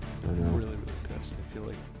 I know. I'm really, really pissed. I feel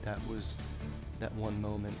like that was that one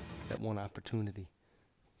moment, that one opportunity.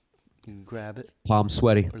 You can grab it. Palm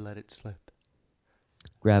sweaty. Or let it slip.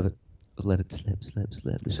 Grab it. Let it slip. So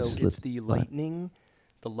it's the Lightning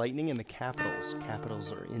and the Capitals.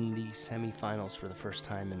 Capitals are in the semifinals for the first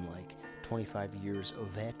time in like 25 years.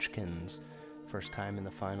 Ovechkin's first time in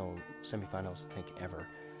the semifinals, I think, ever.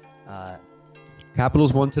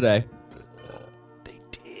 Capitals won today. They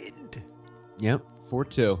did. Yep,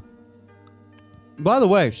 4-2. By the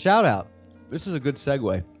way, shout out. This is a good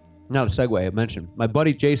segue. Not a segue, I mentioned. My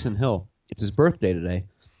buddy Jason Hill. It's his birthday today,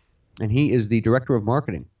 and he is the director of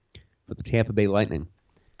marketing for the Tampa Bay Lightning.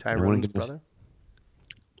 Tyrone's brother?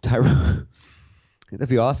 Tyrone. That'd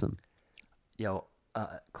be awesome. Yo,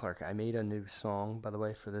 Clark, I made a new song, by the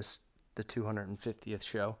way, for the 250th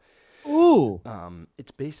show. Ooh.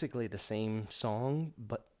 It's basically the same song,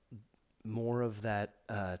 but more of that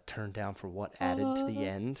turned down for what added to the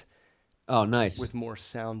end. Oh, nice. with more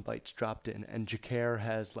sound bites dropped in. And Jakar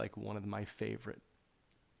has like one of my favorite.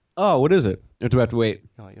 Oh, what is it? Or do I have to wait?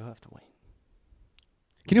 No, you'll have to wait.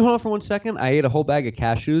 Can you hold on for 1 second? I ate a whole bag of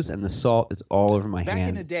cashews, and the salt is all over my Back in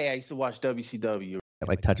hand. the day, I used to watch WCW. I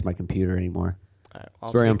can't touch my computer anymore. All right,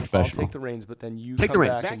 It's very unprofessional. I'll take the reins, but then you Take come the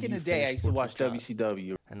reins. back Back and in you the day, I finish used to watch sports with John.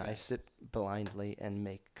 WCW. And I sit blindly and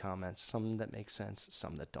make comments, some that make sense,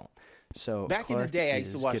 some that don't. So Back in the Clark day, I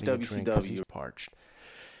used to is watch getting a drink 'cause he's WCW. parched.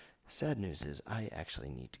 Sad news is I actually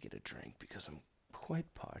need to get a drink because I'm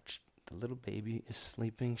quite parched. The little baby is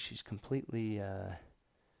sleeping. She's completely.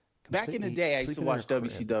 Back in the day, I used to sleeping in her watch crib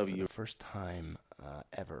WCW. for the first time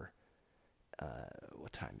ever.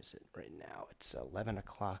 What time is it right now? It's 11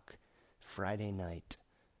 o'clock Friday night,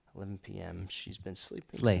 11 p.m. She's been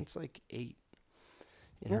sleeping late. since like 8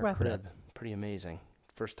 in We'll her wrap it crib. Pretty amazing.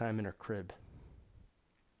 First time in her crib.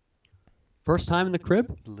 First time in the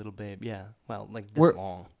crib? The little babe, yeah. Well, like this Where-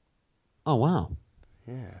 long. Oh, wow.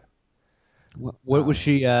 Yeah. What was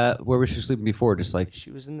she? Where was she sleeping before? Just like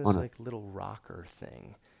She was in this on a- like little rocker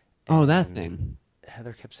thing. Oh, that and thing.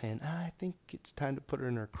 Heather kept saying, I think it's time to put her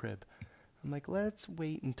in her crib. I'm like, let's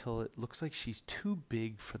wait until it looks like she's too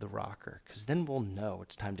big for the rocker, because then we'll know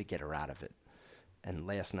it's time to get her out of it. And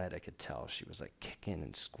last night I could tell she was like kicking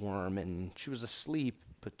and squirming. She was asleep,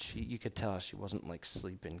 but you could tell she wasn't like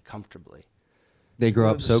sleeping comfortably. They She grow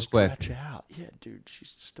wanted up to so quick. stretch out. Yeah, dude,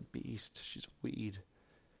 she's just a beast. She's a weed.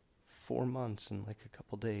 4 months in like a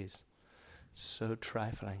couple days. So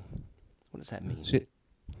trifling. What does that mean? Shit.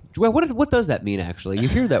 Well, what does that mean, actually? You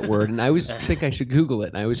hear that word, and I always think I should Google it,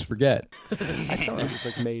 and I always forget. I thought it was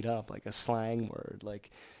like made up, like a slang word,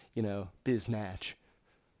 like, biznatch.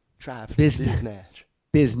 Biznatch.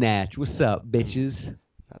 Biznatch. What's up, bitches?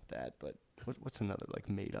 Not that, but what's another like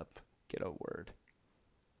made up ghetto word?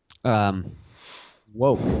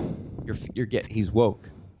 Woke. He's woke.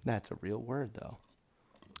 That's a real word, though.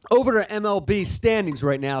 Over to MLB standings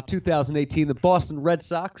right now, 2018. The Boston Red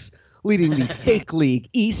Sox leading the fake league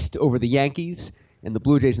East over the Yankees, and the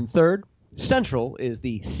Blue Jays in third. Central is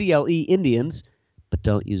the CLE Indians, but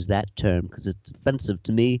don't use that term because it's offensive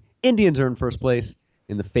to me. Indians are in first place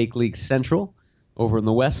in the fake league Central. Over in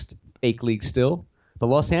the West, fake league still. The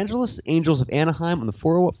Los Angeles Angels of Anaheim on the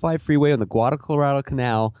 405 freeway on the Guadalcanal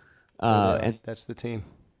Canal. And that's the team.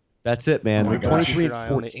 that's it, man. Oh my They're gosh. 23 Keep your eye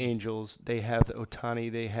and on the 14. Angels. They have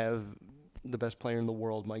Ohtani. They have the best player in the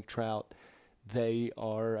world, Mike Trout.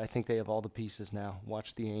 I think they have all the pieces now.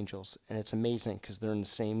 Watch the Angels. And it's amazing because they're in the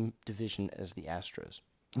same division as the Astros.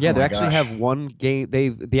 Yeah, Oh they my actually gosh. have one game.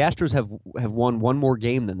 The Astros have won one more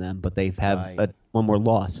game than them, but they've Right. one more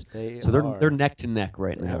loss. They So are- they're neck to neck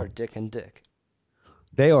right They now. are Dick and Dick.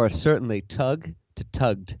 They are certainly tugger to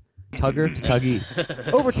tuggy.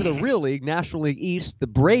 Over to the real league, National League East, the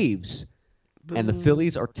Braves and the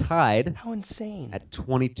Phillies are tied How insane. at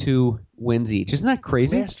 22 wins each. Isn't that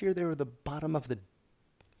crazy? Last year they were the bottom of the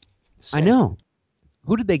I know.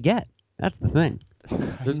 Who did they get? That's the thing.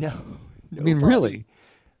 I know. I mean, really.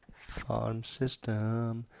 Farm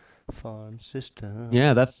system.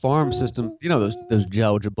 Yeah, that farm system. You know those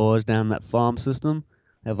Georgia boys down that farm system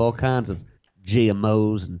have all kinds of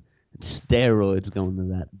GMOs and steroids going to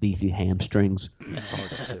that beefy hamstrings.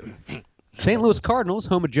 St. Louis Cardinals,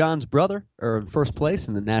 home of John's brother, are in first place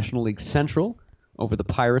in the National League Central over the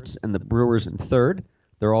Pirates and the Brewers in third.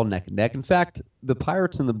 They're all neck and neck. In fact, the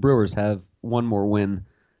Pirates and the Brewers have one more win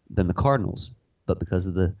than the Cardinals, but because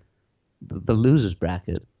of the losers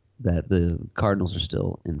bracket, that the Cardinals are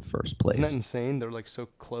still in first place. Isn't that insane? They're like so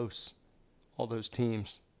close. All those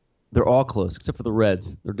teams. They're all close, except for the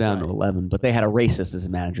Reds. They're down to Right. 11, but they had a racist as a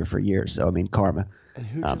manager for years, so, I mean, karma. And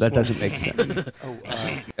who That just doesn't won? make sense. Oh,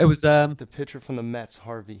 It was, the pitcher from the Mets,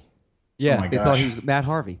 Harvey. yeah, my they thought he gosh. was Matt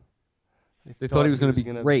Harvey. They thought he was gonna be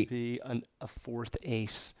great. Be a fourth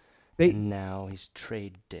ace. They- and now he's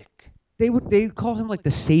trade dick. They called him like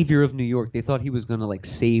the savior of New York. They thought he was going to like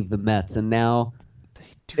save the Mets, and now They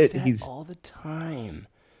do that he's- all the time.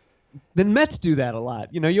 the Mets do that a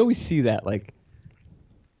lot. You know, you always see that. Like,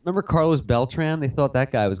 remember Carlos Beltran? They thought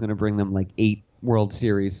that guy was going to bring them like 8 World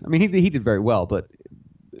Series. I mean, he did very well, but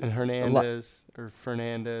And Fernandez,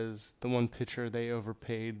 the one pitcher they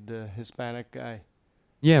overpaid, the Hispanic guy.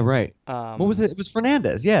 yeah, right. Um, What was it? It was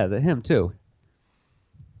Fernandez. Yeah, him too.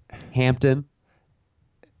 Hampton.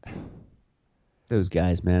 Those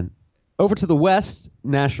guys, man. Over to the West,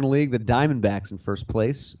 National League, the Diamondbacks in first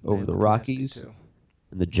place over the look nasty, Rockies too.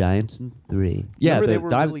 and the Giants in 3. Yeah, Remember the they were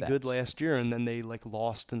really good Diamondbacks. last year, and then they like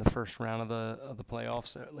lost in the first round of the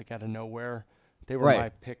playoffs, like out of nowhere. They were Right. my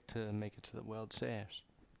pick to make it to the World Series.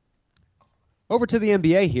 Over to the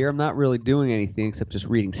NBA here. I'm not really doing anything except just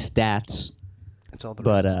reading stats. That's all there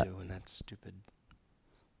But, is to do in that that stupid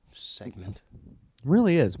segment.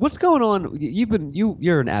 Really is. What's going on?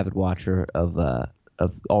 You're an avid watcher of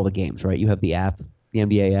all the games, right? You have the app, the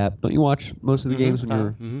NBA app. Don't you watch most of the games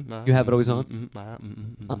when you have it always on?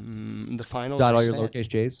 The finals. Dot are all your set. lowercase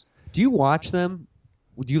J's. Do you watch them?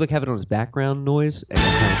 Do you like have it on as background noise and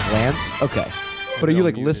kind of glance? Okay. But are you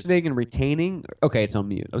like listening and retaining? Okay, it's on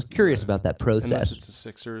mute. I was curious about that process. Unless it's the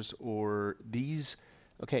Sixers or these.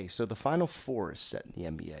 Okay, so the Final Four is set in the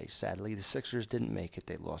NBA. Sadly, the Sixers didn't make it.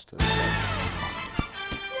 They lost to the Celtics.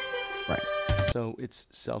 Right. So it's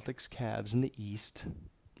Celtics, Cavs in the East.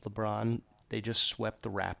 LeBron, they just swept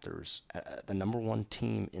the Raptors, the number one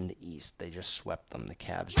team in the East. They just swept them. The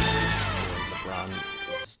Cavs just destroyed. LeBron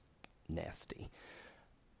is nasty.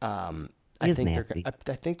 I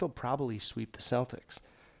think they'll probably sweep the Celtics.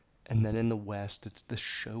 And then in the West, it's the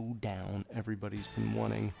showdown everybody's been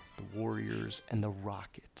wanting, the Warriors and the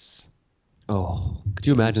Rockets. Oh, could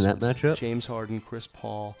you imagine that matchup? James Harden, Chris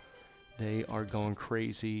Paul, they are going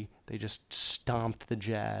crazy. They just stomped the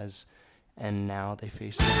Jazz, and now they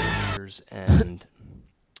face the Warriors. And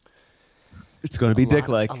it's going to be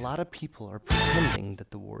dick-like. A lot of people are pretending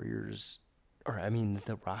that the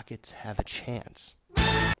Rockets have a chance.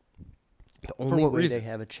 The only way they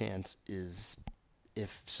have a chance is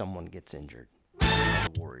if someone gets injured,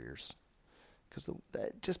 the Warriors.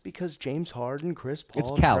 Just because James Harden, Chris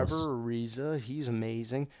Paul, Trevor Ariza, he's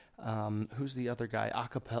amazing. Who's the other guy?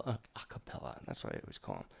 Acapella. That's what I always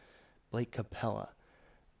call him. Blake Capella.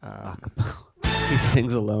 He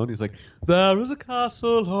sings alone. He's like, there is a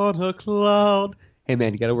castle on a cloud. Hey,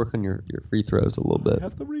 man, you got to work on your free throws a little bit.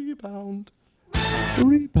 Have the rebound.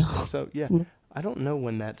 Rebound. So, yeah, I don't know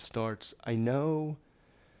when that starts. I know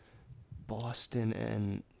Boston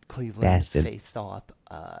and Cleveland face off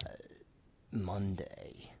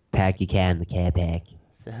Monday. Pack you can, the cat pack.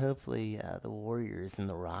 So hopefully the Warriors and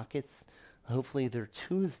the Rockets, hopefully they're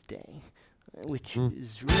Tuesday, which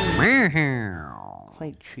is really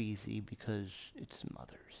quite cheesy because it's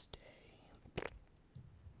Mother's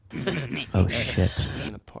Day. Oh, shit.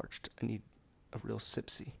 Speaking of parched, I need a real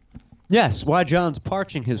sipsy. Yes, while John's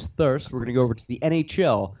parching his thirst, we're going to go over to the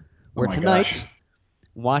NHL, where tonight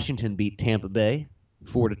Washington beat Tampa Bay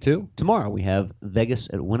 4-2. Tomorrow we have Vegas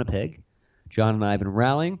at Winnipeg. John and I have been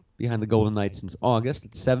rallying behind the Golden Knights since August.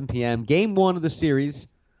 It's 7 p.m. Game 1 of the series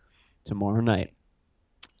tomorrow night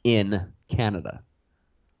in Canada.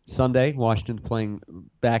 Sunday, Washington playing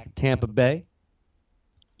back at Tampa Bay.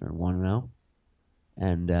 They're 1-0.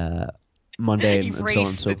 And Monday and so on and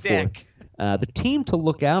so forth. The team to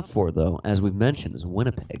look out for, though, as we've mentioned, is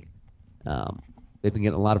Winnipeg. They've been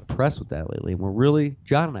getting a lot of press with that lately, and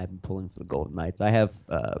John and I have been pulling for the Golden Knights. I have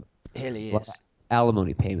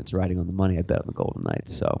alimony payments riding on the money I bet on the Golden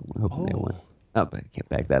Knights, so I'm hoping they win. Oh, but I can't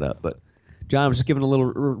back that up. But John, I was just giving a little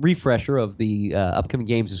refresher of the upcoming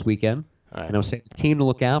games this weekend, and I was saying the team to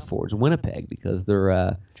look out for is Winnipeg because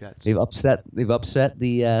they've upset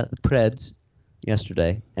the Preds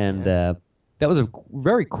yesterday, and that was a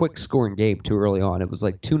very quick scoring game too early on. It was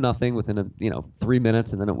like 2-0 within 3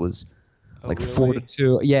 minutes, and then it was like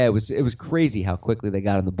 4-2. Yeah, it was crazy how quickly they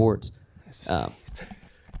got on the boards.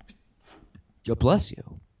 God bless you.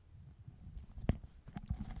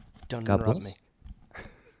 Don't interrupt me.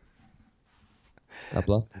 God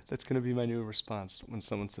bless. That's going to be my new response when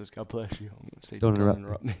someone says, God bless you. I'm going to say, don't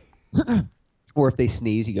interrupt me. Or if they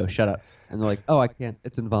sneeze, you go, shut up. And they're like, oh, I can't.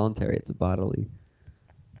 It's involuntary. It's a bodily.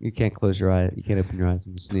 You can't close your eye. You can't open your eyes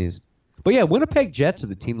when you sneeze. But yeah, Winnipeg Jets are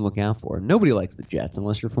the team to look out for. Nobody likes the Jets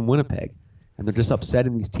unless you're from Winnipeg. And they're just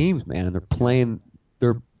upsetting these teams, man. And they're playing.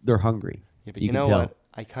 They're hungry. Yeah, but you know what?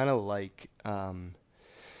 I kind of like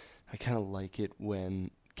it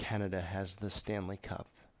when Canada has the Stanley Cup.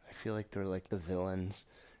 I feel like they're like the villains,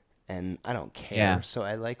 and I don't care. Yeah. So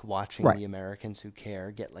I like watching the Americans who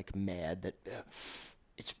care get like mad that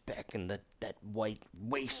it's back in that white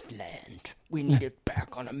wasteland. We need it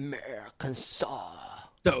back on American soil.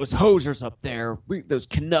 Those hosers up there, those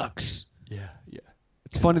Canucks. Yeah.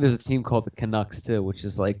 It's funny. There's a team called the Canucks too, which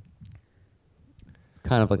is like it's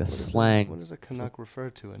kind of like a slang. What does a Canuck refer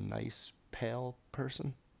to? A nice pale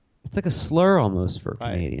person? It's like a slur almost for a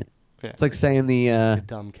Canadian. Yeah. It's like saying the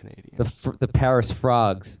dumb Canadian, the Paris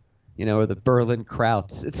Frogs, or the Berlin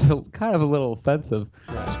Krauts. It's kind of a little offensive.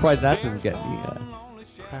 I'm surprised that doesn't get any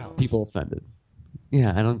people offended.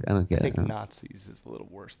 Yeah, I don't get it. I think Nazis is a little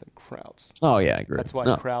worse than Krauts. Oh yeah, I agree. That's why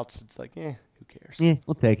Krauts. It's like, who cares? Yeah,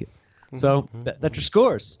 we'll take it. So that's your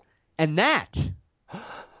scores, and that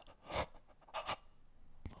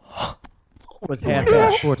was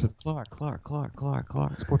half-ass sports with Clark.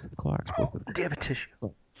 Sports with Clark. Do you have a tissue?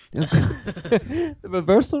 The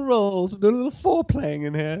reversal rolls. We're doing a little foreplaying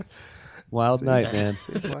in here. Wild night, man.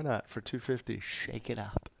 See, why not? For $2.50, shake it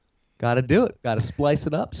up. Gotta do it. Gotta splice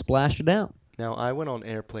it up, splash it out. Now, I went on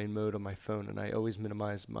airplane mode on my phone, and I always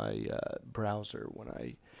minimize my browser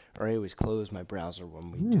I always close my browser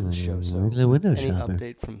when we do the show. So, the window any shopper.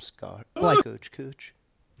 update from Scott? Coach Cooch?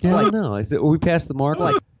 Yeah, I don't know. Are we past the mark?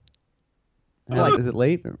 Is it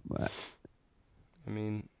late or what? I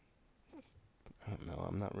mean, I don't know.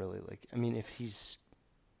 I'm not really like. I mean, if he's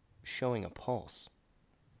showing a pulse.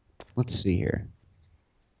 Let's see here.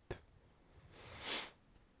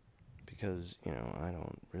 Because, I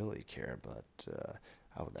don't really care, but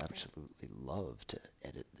I would absolutely love to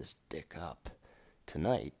edit this dick up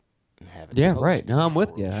tonight and have it Yeah, posted right. No, I'm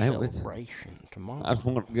with for you. celebration tomorrow. I just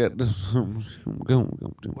want to get this.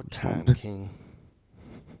 What time, King?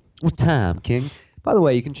 What time, King? By the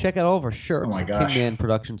way, you can check out all of our shirts Oh my at gosh.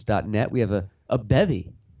 kingmanproductions.net. We have a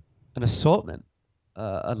bevy, an assortment,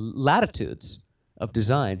 latitudes of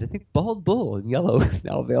designs. I think Bald Bull in yellow is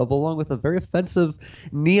now available, along with a very offensive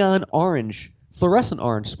neon orange, fluorescent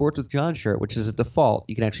orange Sports with John shirt, which is a default.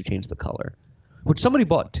 You can actually change the color, which somebody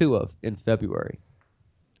bought 2 of in February.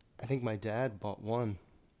 I think my dad bought one.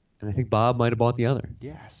 And I think Bob might have bought the other.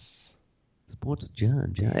 Yes. Sports with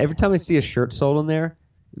John. Every time I see a shirt sold in there,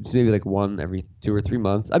 it's maybe like one every 2 or 3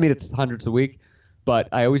 months. I mean, it's hundreds a week, but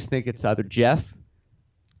I always think it's either Jeff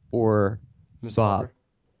or Miss Bob. Harper?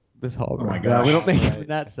 Miss Hallberg. Oh my No, gosh. we don't make it Right. in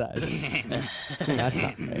that size. That's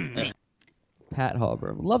not right. Pat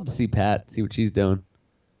Hallberg. Would love to see Pat, see what she's doing.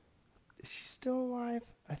 Is she still alive?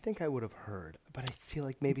 I think I would have heard, but I feel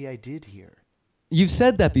like maybe I did hear. You've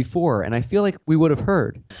said that before, and I feel like we would have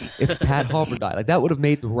heard if Pat Hallberg died. Like, that would have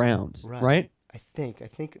made the rounds, right? I think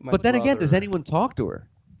my But then again, does brother- anyone talk to her?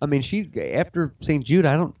 I mean, after St. Jude,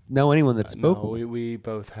 I don't know anyone that spoke. No, with her. we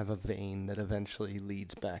both have a vein that eventually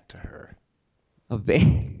leads back to her. A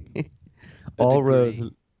vein. all roads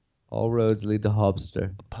lead to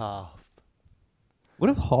Hobster. Path. What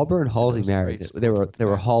if Halber and Halsey was a married? great They were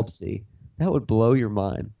sport. Halbsey. That would blow your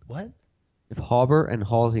mind. What? If Halber and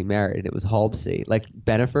Halsey married, it was Halbsey, like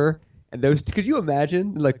Benifer. And those, could you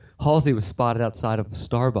imagine? Like Halsey was spotted outside of a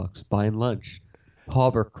Starbucks buying lunch.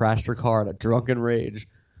 Halber crashed her car in a drunken rage.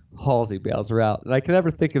 Halsey bails her out. And I can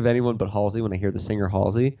never think of anyone but Halsey when I hear the singer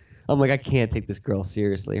Halsey. I'm like, I can't take this girl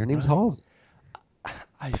seriously. Her name's Halsey.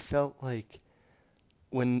 I felt like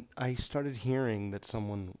when I started hearing that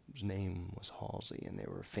someone's name was Halsey and they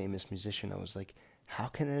were a famous musician, I was like, how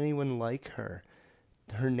can anyone like her?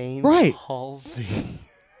 Her name's Right. Halsey.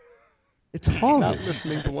 It's Halsey. Not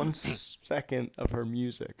listening to 1 second of her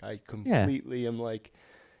music, I completely am like,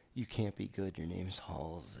 you can't be good. Your name's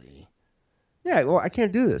Halsey. Yeah, well, I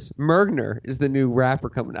can't do this. Mergner is the new rapper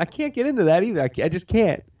coming. I can't get into that either. I just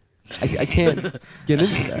can't. I can't get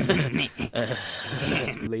into that.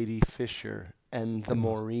 Lady Fisher and the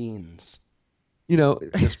Maureen's You know,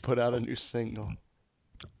 just put out a new single.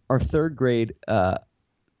 our 3rd grade,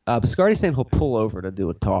 Biscardi's saying he'll pull over to do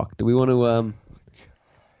a talk. Do we want to,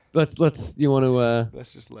 you want to,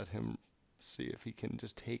 Let's just let him see if he can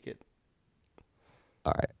just take it.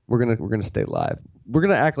 all right, we're gonna stay live. We're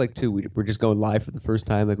gonna act like we're just going live for the first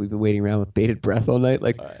time, like we've been waiting around with bated breath all night.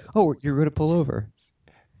 Like, right. oh, you're gonna pull over.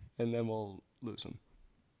 And then we'll lose him.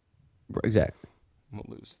 Exactly. We'll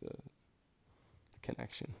lose the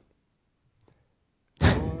connection.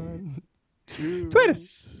 1, 2. Tweet us.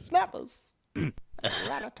 Snappers.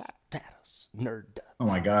 Rat-a-tat-tatus. Nerd. Oh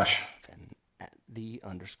my gosh. And at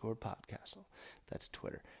 @the_podcast. That's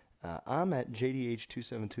Twitter. I'm at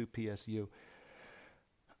JDH272PSU.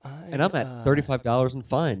 And I'm at $35 in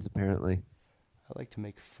fines, apparently. I like to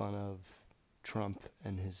make fun of Trump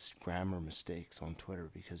and his grammar mistakes on Twitter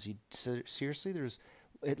because seriously, there's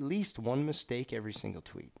at least one mistake every single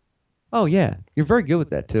tweet. Oh yeah, you're very good with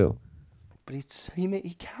that too. But he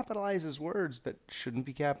capitalizes words that shouldn't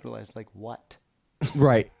be capitalized, like what?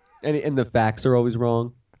 Right, and the facts are always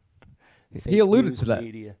wrong. Fake He alluded news to that.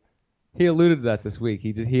 media. He alluded to that this week.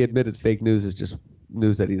 He admitted fake news is just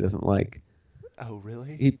news that he doesn't like. Oh,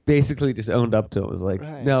 really? He basically just owned up to it. It was like,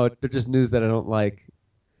 Right. no, they're just news that I don't like.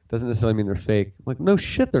 Doesn't necessarily mean they're fake. I'm like, no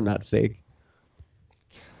shit, they're not fake.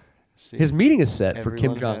 See, His meeting is set for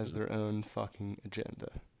Kim everyone Jong. has their own fucking agenda.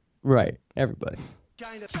 Right, everybody.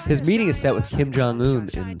 His meeting is set with Kim Jong Un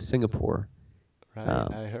in Singapore. Right?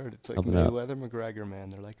 I heard it's like coming up. Mayweather McGregor, man.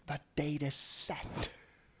 They're like, the data's set.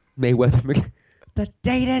 Mayweather. The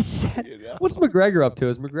data set. You know? What's McGregor up to?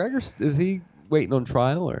 Is he waiting on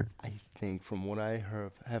trial or? I think from what I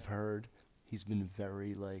have heard, he's been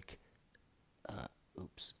very like,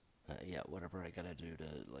 oops, yeah, whatever I gotta do to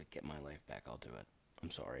like get my life back, I'll do it.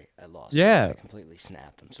 I'm sorry. I lost. Yeah. I completely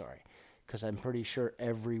snapped. I'm sorry. Because I'm pretty sure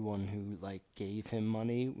everyone who like gave him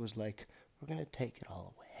money was like, we're going to take it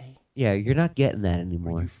all away. Yeah, you're not getting that Or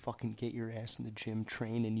anymore. you fucking get your ass in the gym,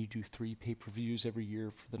 train, and you do 3 pay-per-views every year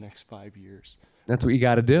for the next 5 years. That's what you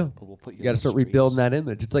got to do. Or we'll put You got to start rebuilding that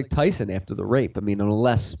image. It's like Tyson after the rape. I mean, on a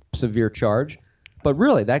less severe charge. But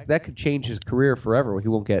really, that could change his career forever. He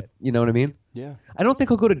won't get, you know what I mean? Yeah. I don't think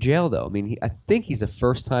he'll go to jail, though. I mean, I think he's a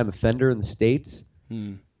first-time offender in the States.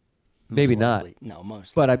 Maybe not. No,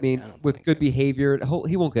 most. But I mean, with good behavior,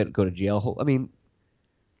 he won't go to jail.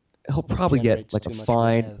 He'll probably get Generates like a too much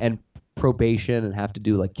fine rev. and probation and have to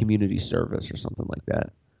do like community service or something like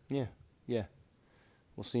that. Yeah.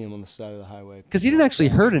 We'll see him on the side of the highway. Because he didn't actually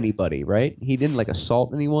hurt anybody, right? He didn't like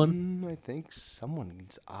assault anyone. I think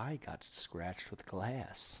someone's eye got scratched with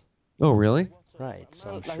glass. Oh, really? Right. So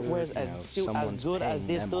I'm Like, sure whereas a suit as someone's good as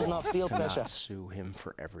paying this them does not feel to pressure. not sue him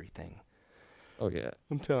for everything. Oh yeah.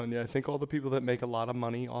 I'm telling you, I think all the people that make a lot of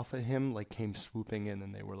money off of him like came swooping in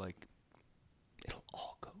and they were like, "It'll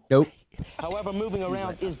all go." Nope. However, moving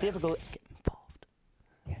around is difficult. Let's get involved.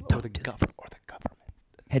 Yeah, Or the government.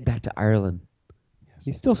 Head back to Ireland.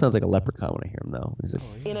 He still sounds like a leprechaun when I hear him, though. He's like,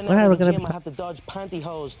 In and "Well, out we're of the gonna gym, be I have to dodge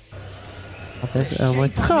pantyhose. I'm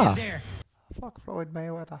like, huh. Fuck Floyd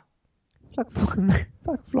Mayweather. Fuck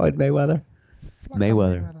Floyd Mayweather.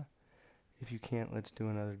 Mayweather. If you can't, let's do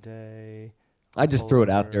another day. I just threw it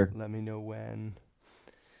out there. Let me know when.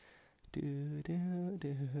 Go,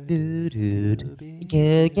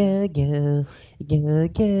 go, go, go. Go,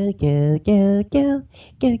 go, go, go, go.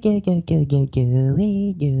 Go, go, go, go, go, go.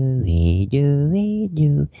 We do, we do, we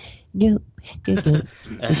do. Go, go, go,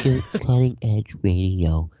 go. Cutting Edge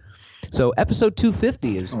Radio. So episode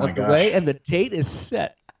 250 is Oh my underway, gosh. and the date is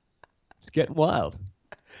set. It's getting wild.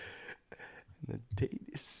 The date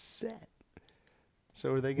is set.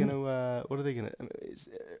 So are they gonna? What are they gonna?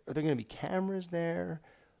 Are there gonna be cameras there?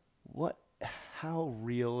 What? How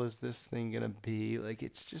real is this thing gonna be? Like,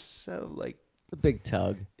 it's just so like. It's a big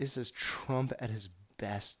tug. This is Trump at his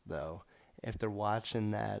best, though. After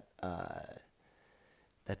watching that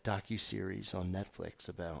that docuseries on Netflix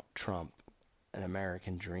about Trump, An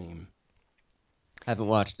American Dream. Haven't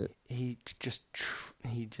watched it. He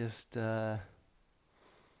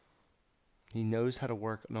knows how to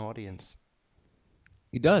work an audience.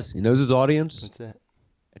 He does. He knows his audience. That's it.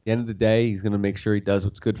 At the end of the day, he's going to make sure he does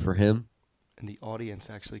what's good for him. And the audience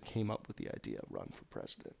actually came up with the idea of run for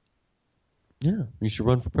president. Yeah, you should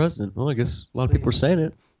run for president. Well, I guess a lot of people are saying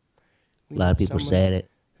it. A lot of people said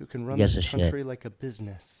it. Who can run Yes, this I should. country like a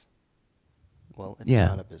business. Well, it's Yeah.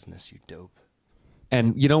 not a business, you dope.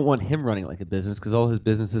 And you don't want him running like a business because all his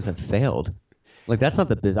businesses have failed. Like, that's not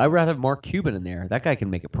the business. I'd rather have Mark Cuban in there. That guy can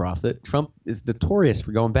make a profit. Trump is notorious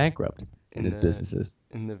for going bankrupt in his businesses.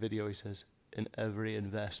 In the video, he says, in every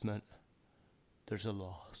investment, there's a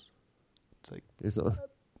loss. It's like,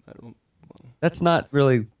 I don't. Well, That's not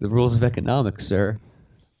really the rules of economics, sir.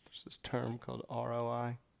 there's this term called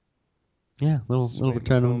ROI. Yeah, little Swing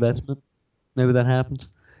return on films. investment. Maybe that happens.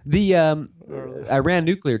 The Iran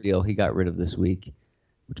nuclear deal he got rid of this week,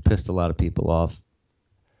 which pissed a lot of people off.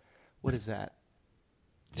 What is that?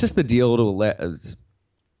 It's just the deal to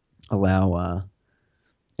allow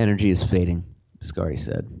energy is fading, Biscardi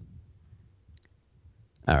said.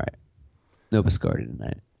 All right. No Biscardi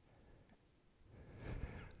tonight.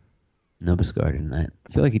 No Biscardi tonight.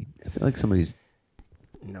 I feel like somebody's.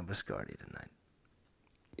 No Biscardi tonight.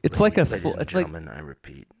 It's like a. Ladies and It's like gentlemen, I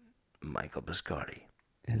repeat, Michael Biscardi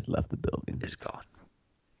has left the building. is gone.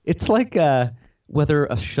 It's like whether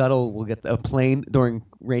a shuttle will get a plane during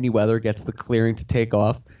rainy weather gets the clearing to take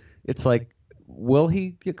off. It's like, will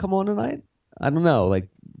he come on tonight? I don't know. Like,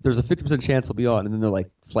 there's a 50% chance he'll be on, and then they're like,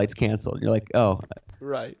 flight's canceled. And you're like, oh,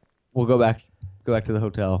 Right. we'll go back to the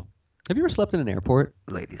hotel. Have you ever slept in an airport?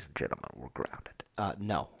 Ladies and gentlemen, we're grounded.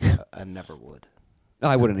 No, I never would. No,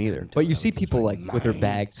 I wouldn't either. couldn't do But it. you I see would people just like with their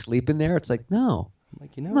bags sleeping there. It's like, no. I'm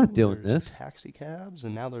like, you know, I'm not doing there's this. taxi cabs,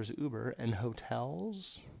 and now there's Uber and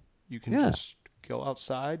hotels. You can Yeah. just go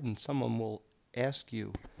outside, and someone will ask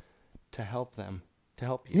you to help them, to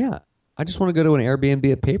help you. Yeah. I just want to go to an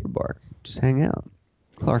Airbnb at Paper Bark. Just hang out.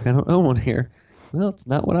 Clark, I don't own one here. Well, it's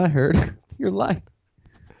not what I heard. You're lying.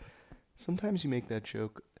 Sometimes you make that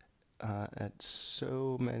joke at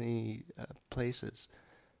so many places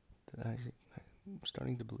that I'm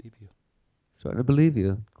starting to believe you. Starting to believe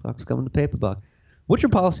you. Clark's coming to Paper Bark. What's your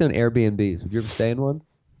policy on Airbnbs? Would you ever stay in one?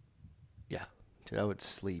 Yeah. Dude, I would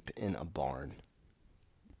sleep in a barn.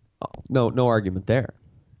 Oh, no argument there.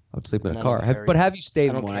 I would sleep in And a I car. don't carry- But have you stayed I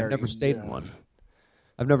in don't one? I've carry never stayed in gun. one.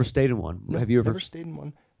 I've never stayed in one. No, Have you ever? never stayed in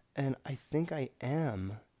one? And I think I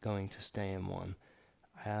am going to stay in one.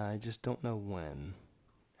 I just don't know when.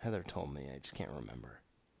 Heather told me. I just can't remember.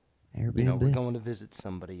 Airbnb. You know, we're going to visit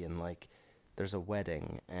somebody and, like, there's a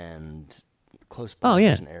wedding and close by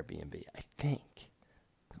there's an Airbnb, I think.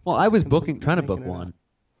 Well, I was trying to book one.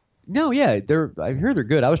 No, yeah, I hear they're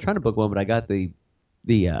good. I was trying to book one, but I got the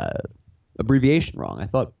abbreviation wrong. I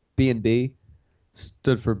thought B&B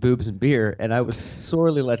stood for boobs and beer, and I was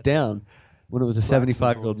sorely let down when it was a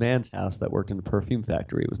 75-year-old man's house that worked in a perfume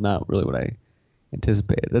factory. It was not really what I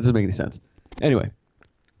anticipated. That doesn't make any sense. Anyway,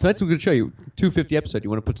 tonight's a good show. 250 episode. You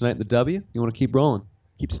want to put tonight in the W? You want to keep rolling?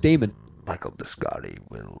 Keep steaming. Michael Biscotti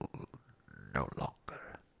will no longer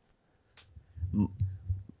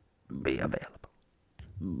be available.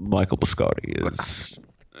 Michael Biscotti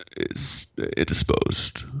is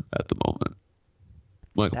indisposed at the moment.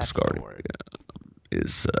 Michael Biscotti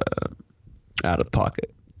is out of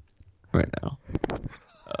pocket right now.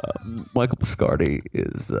 Michael Biscotti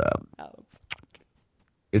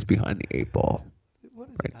is behind the 8 ball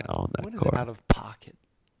right now. What is out of pocket?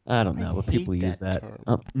 I don't know, but people use that.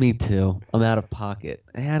 Me too. I'm out of pocket.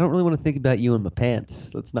 I don't really want to think about you in my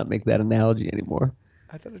pants. Let's not make that analogy anymore.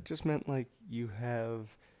 I thought it just meant like you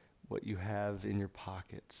have what you have in your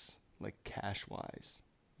pockets, like cash-wise.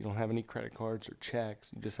 You don't have any credit cards or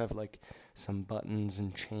checks. You just have like some buttons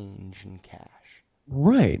and change and cash.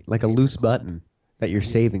 Right, like a loose button that you're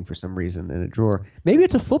saving for some reason in a drawer. Maybe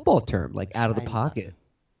it's a football term, like out of the pocket.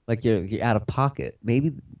 Like you're out of pocket.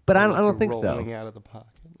 Maybe, but I don't think so. Rolling out of the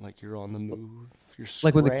pocket, like you're on the move. You're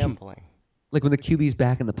like scrambling. Like when the QB's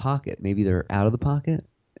back in the pocket. Maybe they're out of the pocket.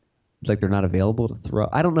 Like they're not available to throw.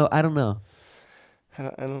 I don't know. I don't know.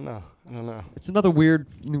 It's another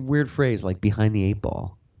weird phrase, like behind the 8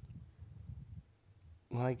 ball.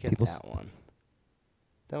 Well, I get that one.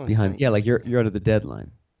 That one's behind, like you're under the deadline.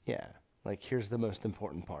 Yeah, like here's the most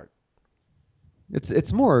important part.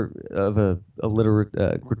 It's more of a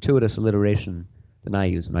gratuitous alliteration than I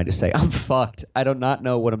use when I just say I'm fucked. I do not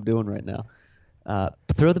know what I'm doing right now.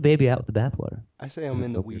 Throw the baby out with the bathwater. I say I'm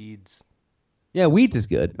in the weeds. Yeah, weeds is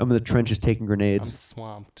good. I'm in the trenches taking grenades. I'm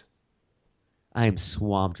swamped. I am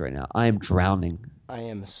swamped right now. I am drowning. I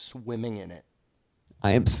am swimming in it.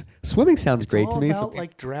 Swimming sounds great to me. It's all about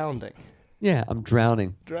like drowning. Yeah, I'm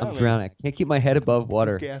drowning. I'm drowning. I can't keep my head above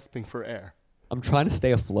water. I'm gasping for air. I'm trying to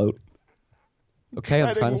stay afloat. Okay,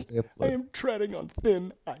 I'm trying to stay afloat. I am treading on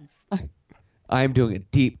thin ice. I am doing a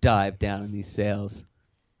deep dive down in these sails.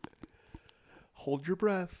 Hold your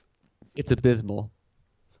breath. It's abysmal.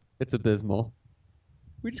 It's abysmal.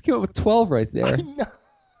 We just came up with 12 right there. I know.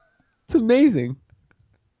 It's amazing.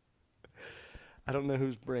 I don't know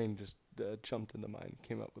whose brain just jumped into mine,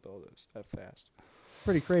 came up with all those that fast.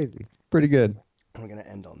 Pretty crazy. Pretty good. We're going to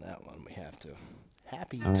end on that one. We have to.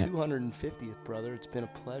 Happy 250th, brother. It's been a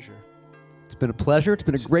pleasure. It's been a pleasure. It's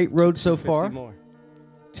been a great road so far.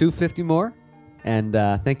 250 more. And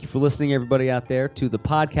thank you for listening, everybody out there, to the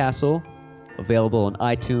Podcastle, available on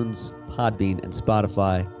iTunes, Podbean, and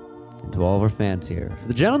Spotify. And to all of our fans here. For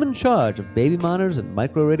the gentleman in charge of baby monitors and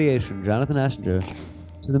micro-radiation, Jonathan Assinger,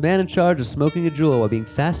 to the man in charge of smoking a jewel while being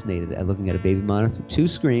fascinated at looking at a baby monitor through 2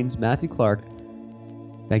 screens, Matthew Clark.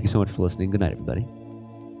 Thank you so much for listening. Good night, everybody.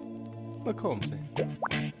 McCombs.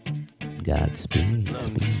 Godspeed.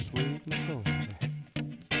 Sweet McCombs.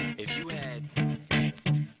 If you had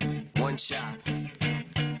one shot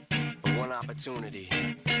or one opportunity,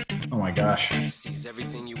 oh my gosh, to seize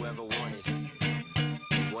everything you ever wanted,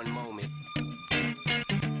 one moment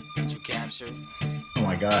that you captured, oh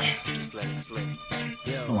my gosh, just let it slip.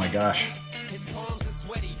 Yo. Oh my gosh. His palms are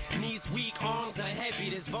sweaty, knees weak, arms are heavy.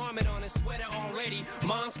 There's vomit on his sweater already.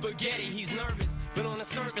 Mom's spaghetti, he's nervous, but on the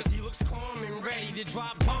surface he looks calm and ready to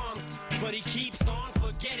drop bombs. But he keeps on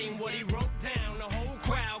forgetting what he wrote down. The whole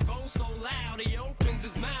crowd goes so loud, he opens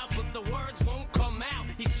his mouth, but the words won't come out.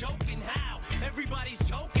 He's choking how? Everybody's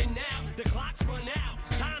choking now. The clock's run out.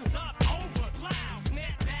 Time's